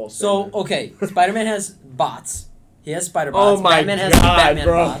a false So statement. okay, Spider-Man has bots. He has spider bots. Oh my Batman has God, Batman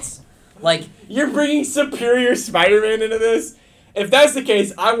bro. bots. Like, you're bringing superior Spider-Man into this. If that's the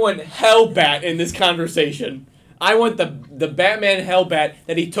case, I want Hellbat in this conversation. I want the Batman Hellbat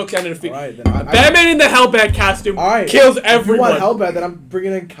that he took down to defeat. Right, then Batman in the Hellbat costume kills everyone. If you want Hellbat, then I'm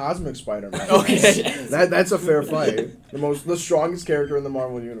bringing in Cosmic Spider-Man. Okay. That's a fair fight. The strongest character in the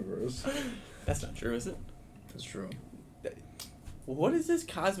Marvel Universe. That's not true, is it? That's true. What is this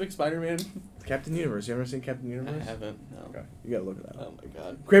Cosmic Spider-Man? Captain Universe. You ever seen Captain Universe? I haven't. No. Okay, you gotta look at that. Oh my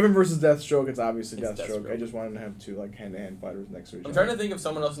god. Kraven versus Deathstroke. It's obviously It's Deathstroke. Deathstroke. I just wanted to have two hand-to-hand fighters next to each other. I'm trying to think of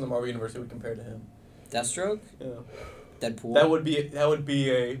someone else in the Marvel Universe who would compare to him. Deathstroke? Yeah. Deadpool? That would be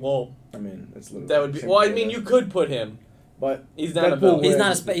a well. I mean, it's literally. That would be well. I mean, you could put him, but he's not Deadpool a villain.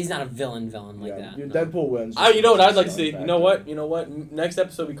 He's not a villain like that. Dude, no. Deadpool wins. You know what I'd like to see? You know what? Next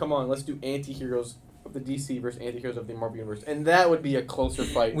episode we come on. Let's do anti-heroes of the DC versus anti-heroes of the Marvel Universe, and that would be a closer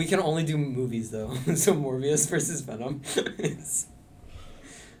fight. We can only do movies though. So Morbius versus Venom.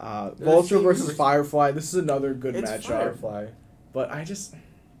 Vulture versus Firefly. This is another good matchup. Firefly. But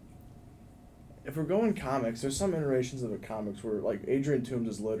if we're going comics, there's some iterations of the comics where like Adrian Toomes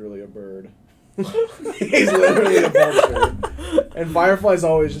is literally a bird. He's literally a vulture. And Firefly's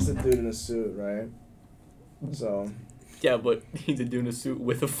always just a dude in a suit, right? So. Yeah, but he's a dude in a suit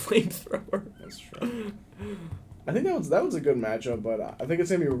with a flamethrower. That's true. I think that was a good matchup, but I think it's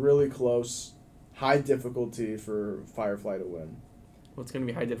gonna be really close, high difficulty for Firefly to win. Well, it's gonna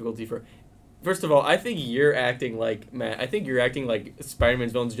be high difficulty for. First of all, I think you're acting like Matt. I think you're acting like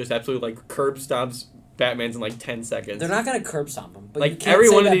Spider-Man's villains just absolutely like curb stomps Batman's in like 10 seconds. They're not gonna curb stomp him, but like you can't every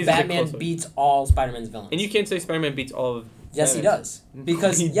say one of that these Batman beats all Spider-Man's villains. And you can't say Spider-Man beats all of. Yes, he Batman's. does.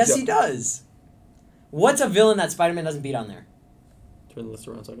 Because he does. What's a villain that Spider-Man doesn't beat on there? Turn the list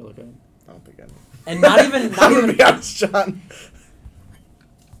around so I can look at it. I don't think I know. And not even. To be honest, John.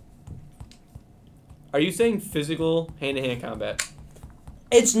 Are you saying physical hand-to-hand combat?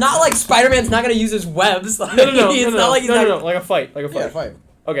 It's not like Spider-Man's not gonna use his webs. Like, No, like a fight. Yeah, fight.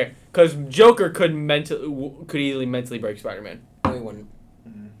 Okay, because Joker could easily mentally break Spider-Man. No, he wouldn't.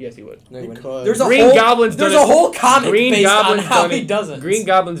 Yes, he would. No, he wouldn't. Because There's a whole comic based on how he does it. Green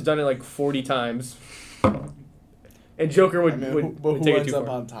Goblin's done it like 40 times. And Joker would who take it ends too up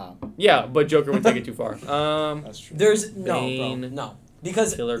far. on top? Yeah, but Joker would take it too far. That's true. There's Bane, no.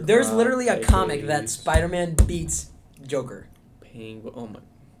 Because Killer there's Croc, literally a comic that Clayface. Spider-Man beats Joker. Penguin. Oh my.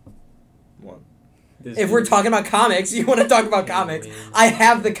 What? If we're talking about comics, you want to talk about comics. I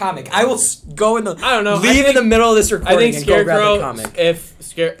have the comic. I will go in the. I don't know. Leave in the middle of this recording I think and go grab Scarecrow. the comic.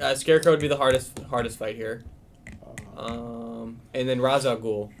 If Scarecrow would be the hardest fight here. And then Ra's al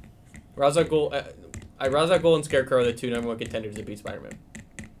Ghul. Ra's al Ghul and Scarecrow are the two number one contenders to beat Spider-Man.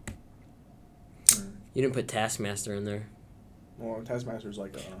 You didn't put Taskmaster in there. Well, Taskmaster's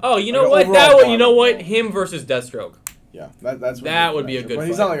like a... Oh, you know like what? You know what? Him versus Deathstroke. Yeah, that would be a good But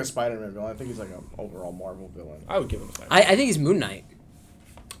he's fight. not like a Spider-Man villain. I think he's like an overall Marvel villain. I would give him a Spider-Man. I think he's Moon Knight.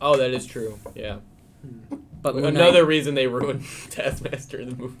 Oh, that is true. Yeah. But Moon Another Knight, reason they ruined Taskmaster in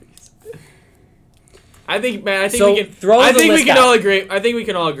the movies. I think we can all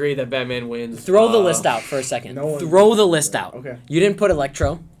agree that Batman wins. Throw the list out for a second. Throw the list out. Okay. You didn't put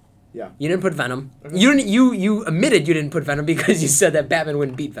Electro. Yeah. You didn't put Venom. Okay. You admitted you didn't put Venom because you said that Batman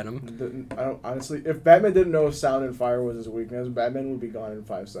wouldn't beat Venom. I don't honestly. If Batman didn't know sound and fire was his weakness, Batman would be gone in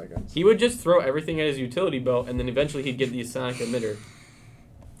 5 seconds. He would just throw everything at his utility belt, and then eventually he'd get the sonic emitter.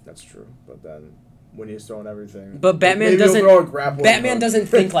 That's true, but then when he's throwing everything, but Batman doesn't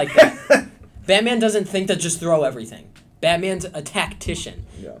think like that. Batman doesn't think to just throw everything. Batman's a tactician.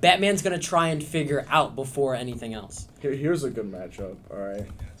 Yeah. Batman's gonna try and figure out before anything else. Here's a good matchup. All right.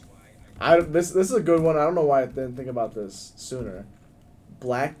 This is a good one. I don't know why I didn't think about this sooner.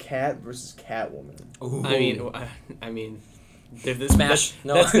 Black Cat versus Catwoman. Ooh. I mean, Smash.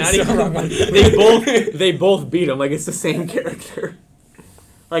 That's not even. They both beat him. Like it's the same character.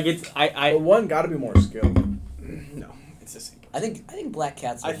 Like it's But one got to be more skilled. No, it's the same. I think Black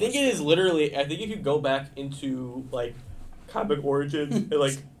Cat's. I think it is literally. I think if you go back into like comic origins and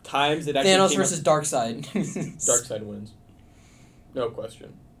like times that actually Thanos versus Darkseid. Darkseid wins. No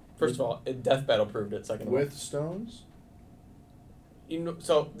question. First of all, Death Battle proved it. Second of all, With stones. you know,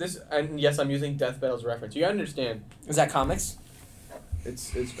 so this and yes, I'm using Death Battle's reference. You understand? Is that comics?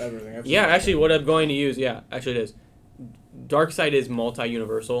 It's everything. Yeah, actually, what I'm going to use. Yeah, actually, it is. Darkseid is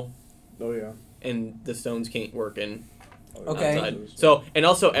multi-universal. Oh yeah. And the stones can't work in. Okay. Outside. So and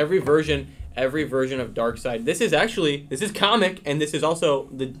also every version of Darkseid. This is comic, and this is also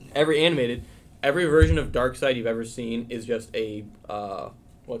every animated. Every version of Darkseid you've ever seen is just a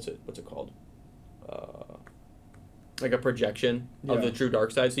what's it called? Like a projection of the true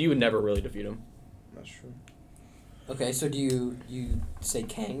Darkseid. So you would never really defeat him. That's true. Okay, so do you say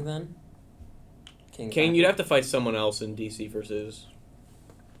Kang then? Kang, you'd have to fight someone else in DC versus.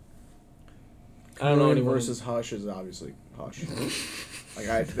 I don't know anyone versus Hush is obviously Hush.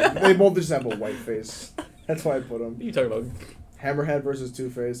 They both just have a white face. That's why I put them. What are you talking about? Hammerhead versus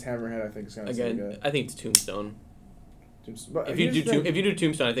Two-Face. Hammerhead, I think, is kind of good. I think it's Tombstone. But if you do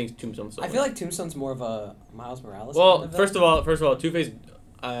Tombstone, I think Tombstone's. I feel like Tombstone's more of a Miles Morales. Well, kind of first of all, Two-Face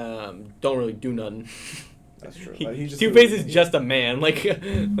don't really do nothing. That's true. Two-Face is just a man. Like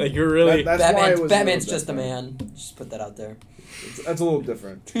you're really. Batman's just a man. Just put that out there. That's a little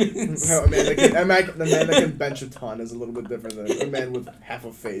different. The man that can bench a ton is a little bit different than a man with half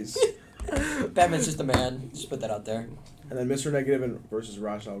a face. Batman's just a man. Just put that out there. And then Mr. Negative versus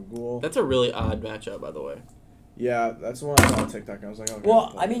Ra's al Ghul. That's a really odd matchup, by the way. Yeah, that's the one I saw on TikTok. And I was like, okay.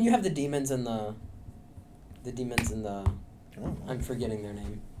 Well, I mean, you have the demons and the I'm forgetting their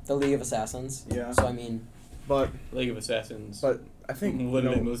name. The League of Assassins. Yeah. So I mean. But League of Assassins. But I think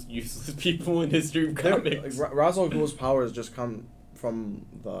literally the most useless people in history of comics. Like, Ra's al Ghul's powers just come from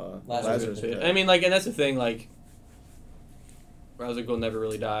the Lazarus Pit. I mean, like, and that's the thing. Like, Ra's al Ghul never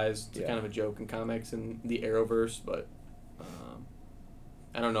really dies. It's kind of a joke in comics and the Arrowverse, but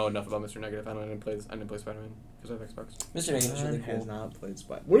I don't know enough about Mr. Negative. I didn't play Spider-Man because I have Xbox. Mr. Negative's really cool. Has not played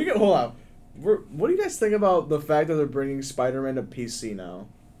Spider. What do you guys think about the fact that they're bringing Spider-Man to PC now?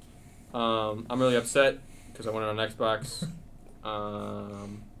 I'm really upset because I want it on Xbox.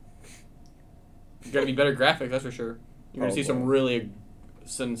 Gotta be better graphics, that's for sure. You're gonna see some really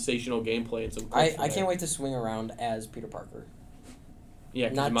sensational gameplay and some. I can't wait to swing around as Peter Parker. Yeah,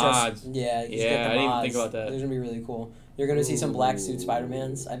 not mods. He's I didn't even think about that. They're gonna be really cool. You're gonna see some black suit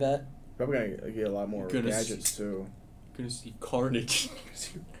Spider-Mans, I bet. Probably gonna get a lot more gadgets too. Gonna see Carnage.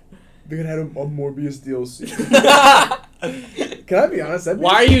 They're gonna have a Morbius DLC. Can I be honest?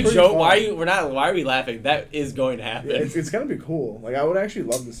 Why are you joking? Why are we laughing? That is going to happen. Yeah, it's gonna be cool. Like, I would actually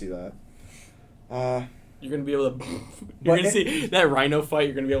love to see that. You're gonna be able to. You're gonna see that Rhino fight.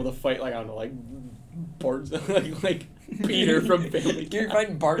 You're gonna be able to fight like I don't know, like Bart, like Peter from Family Guy. You're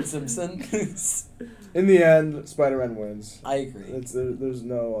fighting Bart Simpson. In the end, Spider-Man wins. I agree. There's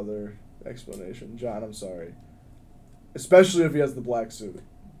no other explanation. John, I'm sorry. Especially if he has the black suit.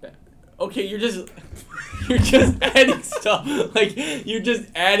 Okay, you're just adding stuff. Like, you're just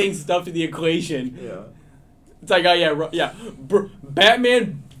adding stuff to the equation. Yeah. It's like,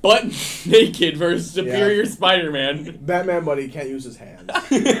 Batman butt naked versus Superior Spider-Man. Batman, but he can't use his hands.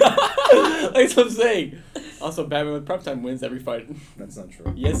 That's what I'm saying. Also, Batman with prep time wins every fight. That's not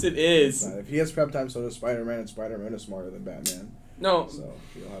true. Yes, it is. If he has prep time, so does Spider-Man, and Spider-Man is smarter than Batman. No. So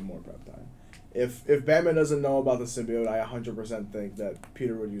he'll have more prep time. If Batman doesn't know about the symbiote, I 100% think that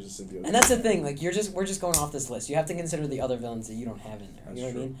Peter would use a symbiote. And that's the thing. Like, we're just going off this list. You have to consider the other villains that you don't have in there. That's you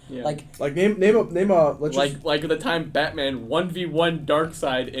know true. what I mean? Yeah. Like name a let's like the time Batman 1v1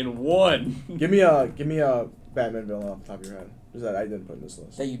 Darkseid in one. Give me a Batman villain off the top of your head. Is that I didn't put in this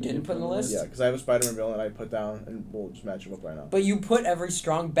list. That you didn't put in the list? Yeah, because I have a Spider-Man villain I put down, and we'll just match them up right now. But you put every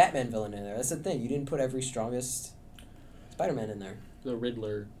strong Batman villain in there. That's the thing. You didn't put every strongest Spider-Man in there. The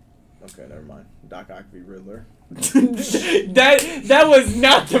Riddler. Okay, never mind. Doc Ock v. Riddler. that was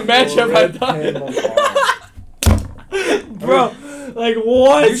not the matchup I thought. Bro, like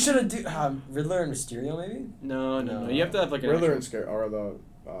what? You should have do Riddler and Mysterio maybe. No. You have to have like Riddler and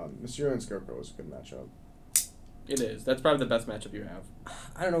Mysterio and Scarecrow is a good matchup. It is. That's probably the best matchup you have.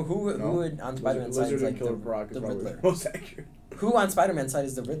 I don't know who would on Spider-Man's side is like Killer Brock is the Riddler. Most accurate. Who on Spider-Man's side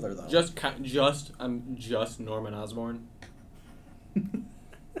is the Riddler though? I'm just Norman Osborn.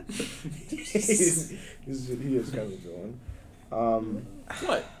 he is kind of a villain.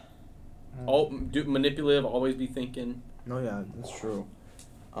 What? Manipulative, always be thinking. No, yeah, that's true.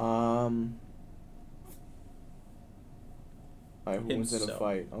 Who was in a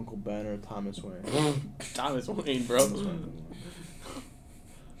fight? Uncle Ben or Thomas Wayne? Thomas Wayne, bro.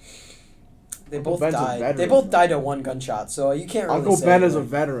 They both died. They both died at one gunshot, so you can't really Uncle say Ben is a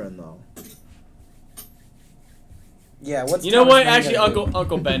veteran, though. Yeah, what's you know what? Actually,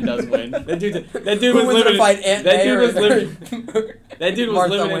 Uncle Ben does win. That dude was living. That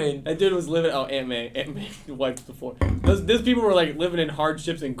dude was living. Oh, Aunt May wiped before. Those people were like living in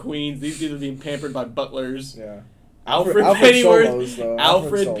hardships in Queens. These dudes were being pampered by butlers. Yeah. Alfred Pennyworth.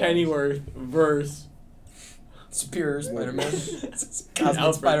 Alfred Pennyworth versus Superior Spider-Man.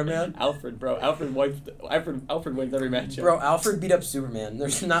 Cosmic Spider-Man. Alfred wins every matchup. Bro, Alfred beat up Superman.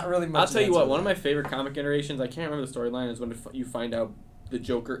 There's not really much. I'll tell you what, one of my favorite comic iterations, I can't remember the storyline, is when you find out the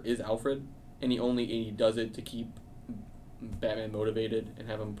Joker is Alfred, and he does it to keep Batman motivated and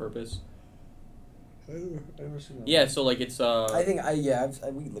have him purpose. I've never seen that. Yeah, so like it's I think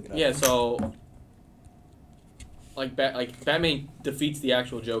we can look it up. Yeah, so like Batman defeats the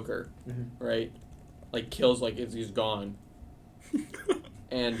actual Joker, right? Like kills he's gone,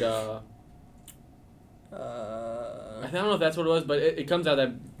 and I don't know if that's what it was, but it comes out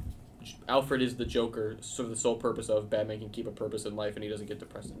that Alfred is the Joker, sort of the sole purpose of Batman can keep a purpose in life, and he doesn't get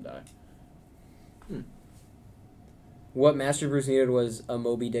depressed and die. What Master Bruce needed was a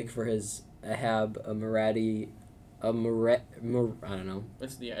Moby Dick for his Ahab, I don't know.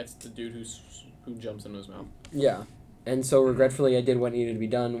 It's the dude who jumps into his mouth. Yeah. And so, regretfully, I did what needed to be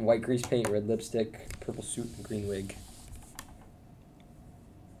done. White grease paint, red lipstick, purple suit, and green wig.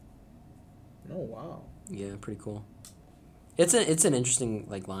 Oh, wow. Yeah, pretty cool. It's an interesting,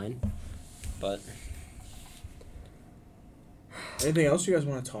 line, but... Anything else you guys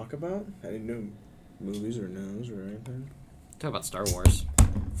want to talk about? Any new movies or news or anything? Talk about Star Wars.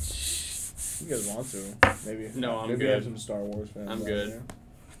 You guys want to? Maybe. No, I'm maybe good. Have some Star Wars fans. I'm good.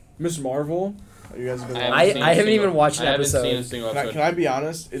 Miss Marvel. Are you guys gonna? I haven't even watched an episode. I haven't seen a single episode. Can I be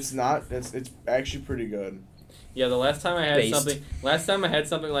honest? It's not. It's actually pretty good. Yeah, the last time I had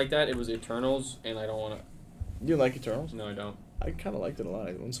something like that, it was Eternals, and I don't want to. You like Eternals? No, I don't. I kind of liked it a lot.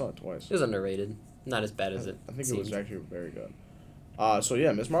 I only saw it twice. It was underrated. Not as bad as it. I think seemed. it was actually very good. So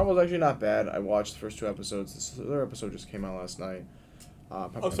yeah, Miss Marvel is actually not bad. I watched the first 2 episodes. This other episode just came out last night.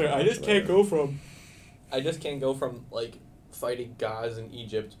 I'm sorry, I just can't go from fighting gods in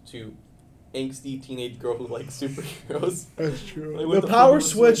Egypt to angsty teenage girl who likes superheroes. That's true. Like, the power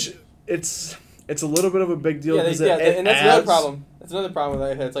switch, it's a little bit of a big deal. And that's another problem. That's another problem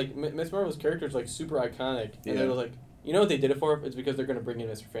that I had. It's like Miss Marvel's character is like super iconic, and they're like, you know what they did it for? It's because they're gonna bring in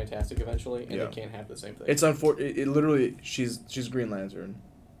Mr. Fantastic eventually, and they can't have the same thing. It's unfortunate. It literally, she's Green Lantern.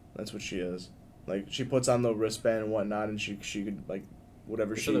 That's what she is. Like, she puts on the wristband and whatnot, and she could like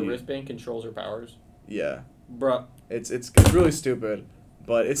whatever so the wristband controls her powers. Yeah. Bruh. It's really stupid,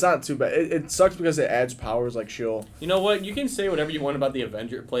 but it's not too bad. It sucks because it adds powers, like she'll... You know what? You can say whatever you want about the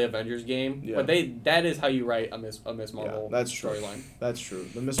Avengers game, but that is how you write a Miss Marvel storyline. That's true.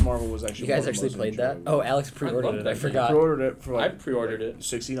 The Miss Marvel was actually... You guys actually played that? Oh, Alex pre-ordered it. I forgot. Pre-ordered it for I pre-ordered it.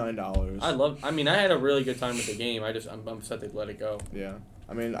 $69. I had a really good time with the game. I'm upset they let it go. Yeah.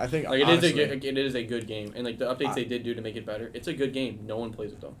 I mean, I think like honestly, it is a good game, and like the updates they did do to make it better. It's a good game. No one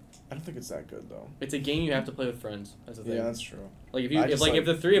plays it though. I don't think it's that good though. It's a game you have to play with friends. That's the thing. Yeah, that's true. Like if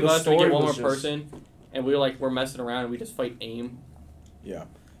the three of us we get one more person, and we're messing around and we just fight AIM. Yeah,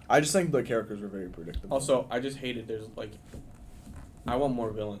 I just think the characters were very predictable. Also, I just hated there's like. I want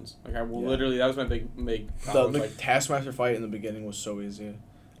more villains. Like I will literally that was my big problem. The Taskmaster fight in the beginning was so easy.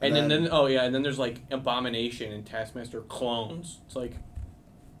 And then there's like Abomination and Taskmaster clones. It's like.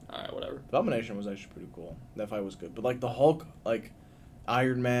 Alright, whatever. Abomination was actually pretty cool. That fight was good. But, like, the Hulk, like,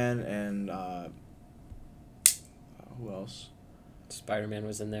 Iron Man, and, who else? Spider-Man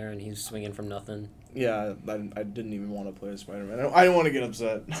was in there, and he was swinging from nothing. Yeah, I didn't even want to play Spider-Man. I didn't want to get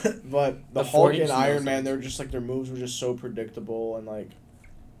upset. But the Hulk and Iron Man, they were just, like, their moves were just so predictable, and, like,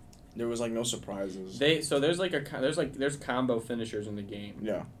 there was, like, no surprises. There's combo finishers in the game.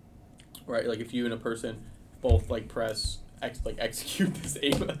 Yeah. Right, like, if you and a person both, like, press... execute this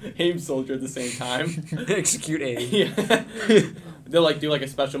aim soldier at the same time. Execute aim. Yeah. They'll like do like a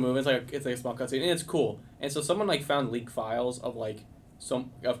special move. It's like a small cutscene, and it's cool. And so someone like found leaked files of like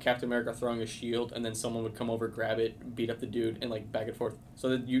of Captain America throwing a shield, and then someone would come over, grab it, beat up the dude, and like back and forth. So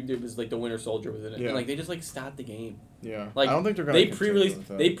that it was like the Winter Soldier was in it, and like they just like stopped the game. Yeah. Like I don't think they're gonna. They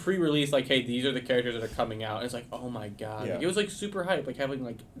pre-released like, hey, these are the characters that are coming out. And it's like, oh my god, like, it was like super hype, like having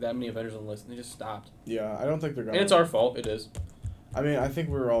like that many Avengers on the list, and they just stopped. Yeah, I don't think they're gonna. And it's our fault. It is. I mean, I think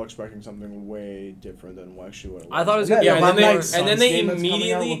we were all expecting something way different than actually what it was. I thought it was gonna be and then they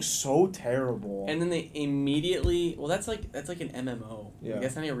immediately looks so terrible. And then they immediately that's like an MMO. Yeah, like,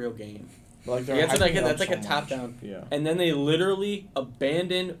 that's not a real game. But, like that's like a top down. Yeah. And then they literally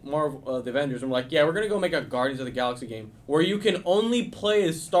abandoned Marvel, the Avengers, and were like, yeah, we're gonna go make a Guardians of the Galaxy game where you can only play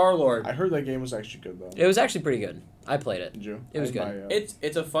as Star-Lord. I heard that game was actually good though. It was actually pretty good. I played it. Did you? It was good.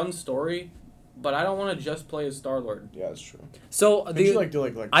 It's a fun story. But I don't want to just play as Star-Lord. Yeah, that's true. So did you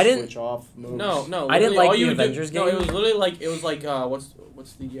do I didn't switch off moves? No. I didn't like the Avengers game. No, it was literally like what's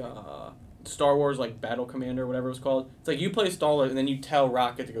the Star Wars like Battle Commander, whatever it was called. It's like you play Star-Lord and then you tell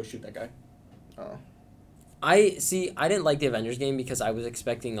Rocket to go shoot that guy. Oh. I didn't like the Avengers game because I was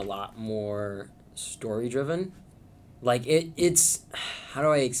expecting a lot more story driven. Like it's how do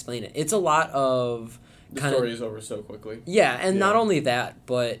I explain it? It's a lot of the story is over so quickly. Yeah, and not only that,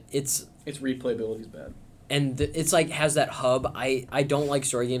 but its replayability is bad. And it's like has that hub. I don't like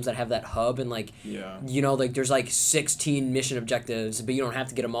story games that have that hub and like you know like there's like 16 mission objectives, but you don't have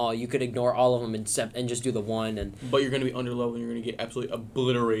to get them all. You could ignore all of them and just do the one. And but you're gonna be underleveled and you're gonna get absolutely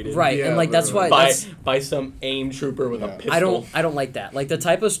obliterated. Right, and like that's why by some AIM trooper with a pistol. I don't like that. Like the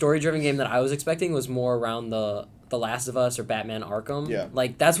type of story driven game that I was expecting was more around the The Last of Us or Batman Arkham. Yeah.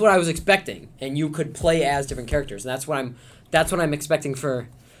 Like that's what I was expecting, and you could play as different characters, and that's what I'm expecting for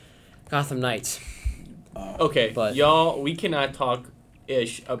Gotham Knights. Okay, but y'all, we cannot talk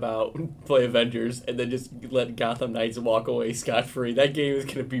ish about play Avengers and then just let Gotham Knights walk away scot-free. That game is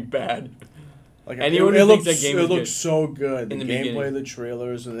gonna be bad. Like anyone who thinks that game it is looked good. so good. The In the gameplay, beginning. the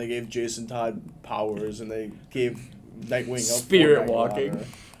trailers, and they gave Jason Todd powers, and they gave Nightwing Spirit a walking. water,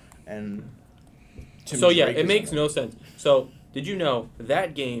 and Tim So yeah, Drake it is makes in no sense. So did you know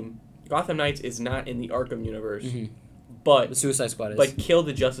that game, Gotham Knights, is not in the Arkham universe, the but Suicide Squad is. but Kill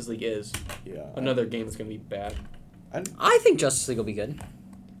the Justice League is Yeah, another game that's gonna be bad. I think Justice League will be good.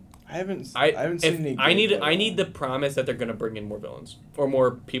 I haven't seen any. I gameplay need though. the promise that they're gonna bring in more villains or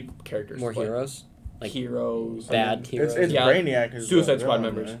more characters, More like heroes. Like heroes. bad heroes. It's Yeah. Brainiac. Who's Suicide the Squad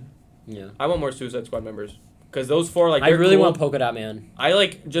villain, members. right? Yeah. I want more Suicide Squad members because those four I they're really cool. want Polka Dot Man. I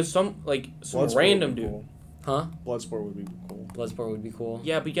like just some Bloodsport random would be dude. cool. Huh? Bloodsport would be cool. Bloodsport would be cool.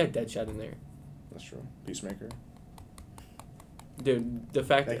 Yeah, but you got Deadshot in there, That's true. Peacemaker. dude. The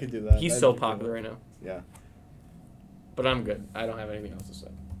fact They that could do that. he's That'd so be popular right cool. now. Yeah. But I'm good. I don't have anything else to say.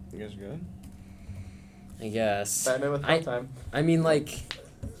 You guys are good. I guess. Batman with time. I mean, like,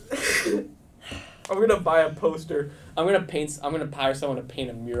 I'm gonna buy a poster. I'm gonna hire someone to paint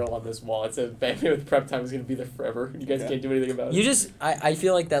a mural on this wall. It says Batman with prep time is gonna be there forever. You guys can't do anything about it. I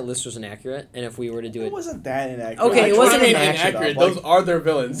feel like that list was inaccurate, and if we were to do It it, wasn't that inaccurate. Okay, it wasn't inaccurate. Those are their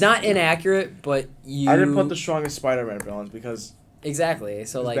villains. not inaccurate, but you. I didn't put the strongest Spider-Man villains because exactly.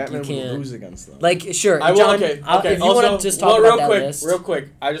 So like Batman you would can't lose against them. like sure. I will. John, Okay. If you Also, want to just talk about that list, real quick.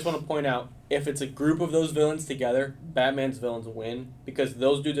 I just want to point out if it's a group of those villains together, Batman's villains win because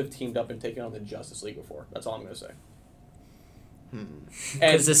those dudes have teamed up and taken on the Justice League before. That's all I'm gonna say.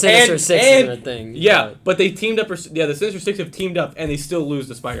 because the Sinister Six is a thing. Yeah, but they teamed up. The Sinister Six have teamed up and they still lose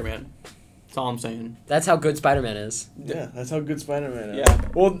to Spider-Man. That's all I'm saying. That's how good Spider-Man is. Yeah, that's how good Spider-Man is. Yeah.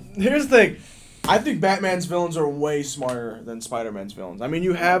 Well, here's the thing. I think Batman's villains are way smarter than Spider-Man's villains. I mean,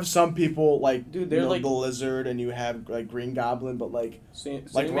 you have some people like, Dude, they're like the Lizard, and you have like Green Goblin, but like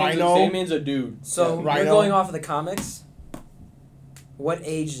Rhino. Sandman's a dude. So Yeah, you're Rhino. going off of the comics. What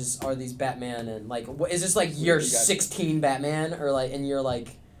ages are these Batman and like? What is this like? Year You got 16 Batman or like? And you're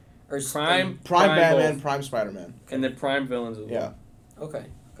like, or Prime Batman, both. Prime Spider-Man. And the prime villains as well. Yeah. Okay.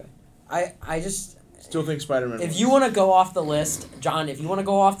 I just Still think Spider-Man. if wins. you want to go off the list, John. If you want to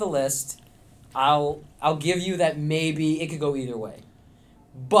go off the list, I'll give you that maybe it could go either way.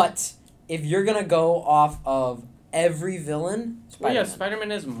 But if you're gonna go off of every villain, Well, Spider-Man. yeah, Spider-Man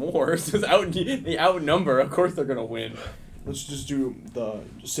has more. So they outnumber. Of course they're gonna win. Let's just do the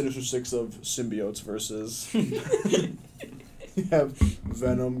Sinister Six of symbiotes versus. You have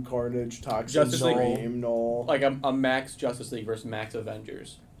Venom, Carnage, Toxin, Justice League. Scream, Null. Like a Max Justice League versus Max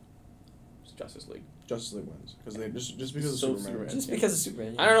Avengers. It's Justice League. Justice League wins because they just because So of Superman. just because of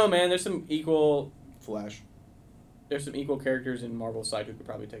Superman. I don't know, man. There's some equal Flash. characters in Marvel's side who could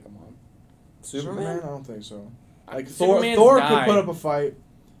probably take them on. Superman? I don't think so. Like Superman's Thor died. could put up a fight.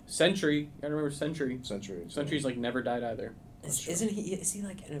 Sentry. You gotta remember Sentry. Sentry. Sentry's like never died either. Isn't he? Is he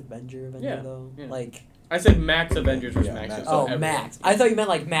like an Avenger Yeah, though? yeah. Like I said Max Avengers versus Yeah, Max. Max. so oh everyone. Max. I thought you meant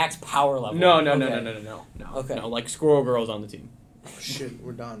like Max power level. No. Okay. No, like Squirrel Girl's on the team. Shit,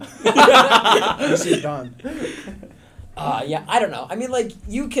 we're done. This is done. Yeah, I don't know. I mean, like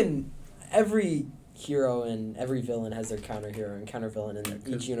you can every hero and every villain has their counter hero and counter villain in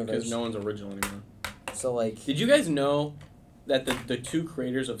each universe. Because no one's original anymore. So like, Did you guys know that the two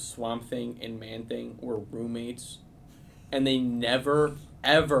creators of Swamp Thing and Man Thing were roommates, and they never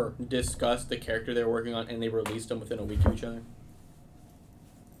ever discussed the character they were working on, and they released them within a week of each other?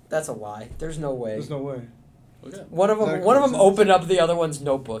 that's a lie. There's no way. There's no way. Look at that. One of That them coincidence. opened up the other one's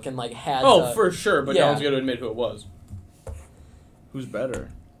notebook and like had. Oh, for sure, but yeah. no one's going to admit who it was. Who's better?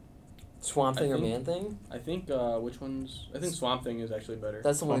 Swamp Thing I or think- Man Thing. I think which one's? I think Swamp Thing is actually better.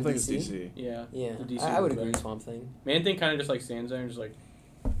 That's the one One in thing is DC. DC. Yeah. Yeah, The DC I would one's agree. better. Swamp Thing. Man Thing kind of just like stands there and just like.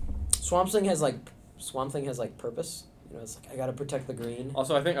 Swamp Thing has like purpose. You know, it's like I gotta protect the green.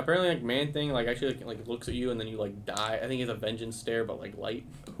 Also, I think apparently like Man Thing like actually like looks at you and then you like die. I think he has a vengeance stare, but like light.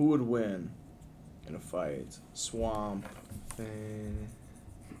 Who would win in a fight? Swamp Thing.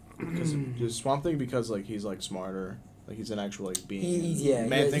 Because Swamp Thing because like he's like smarter. Like he's an actual like being.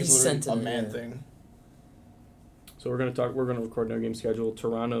 Man Thing's he's literally a sentient, man yeah. thing. So we're gonna record No Game Schedule.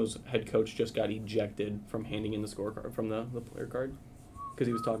 Toronto's head coach just got ejected from handing in the scorecard from the player card because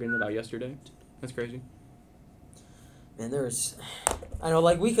he was talking about yesterday. That's crazy. Man, there's, I know,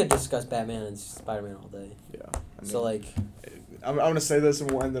 like we could discuss Batman and Spider-Man all day. Yeah. I So like, I'm gonna say this and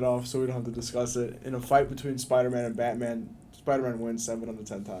we'll end it off so we don't have to discuss it. In a fight between Spider-Man and Batman, Spider-Man wins 7 out of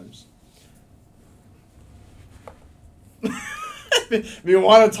 10 times. if you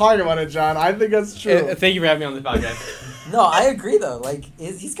want to talk about it, John, I think that's true. Thank you for having me on the podcast. No, I agree though. Like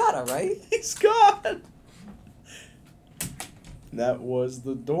he's got it, right? He's got. That was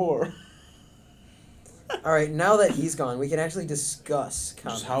the door. All right, now that he's gone, we can actually discuss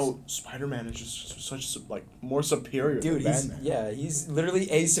comics. Just how Spider-Man is just such like more superior. Dude, than Batman. he's literally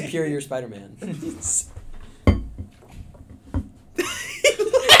a superior Spider-Man. He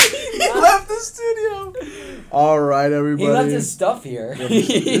left the studio. All right, everybody. He left his stuff here.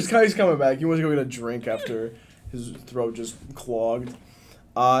 This guy's coming back. He wants to go get a drink after his throat just clogged.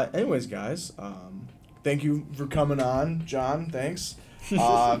 Anyways, guys, thank you for coming on, John. Thanks.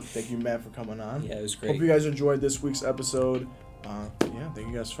 Thank you, Matt, for coming on. Yeah, it was great. Hope you guys enjoyed this week's episode. Thank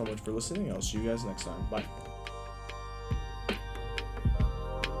you guys so much for listening. I'll see you guys next time. Bye.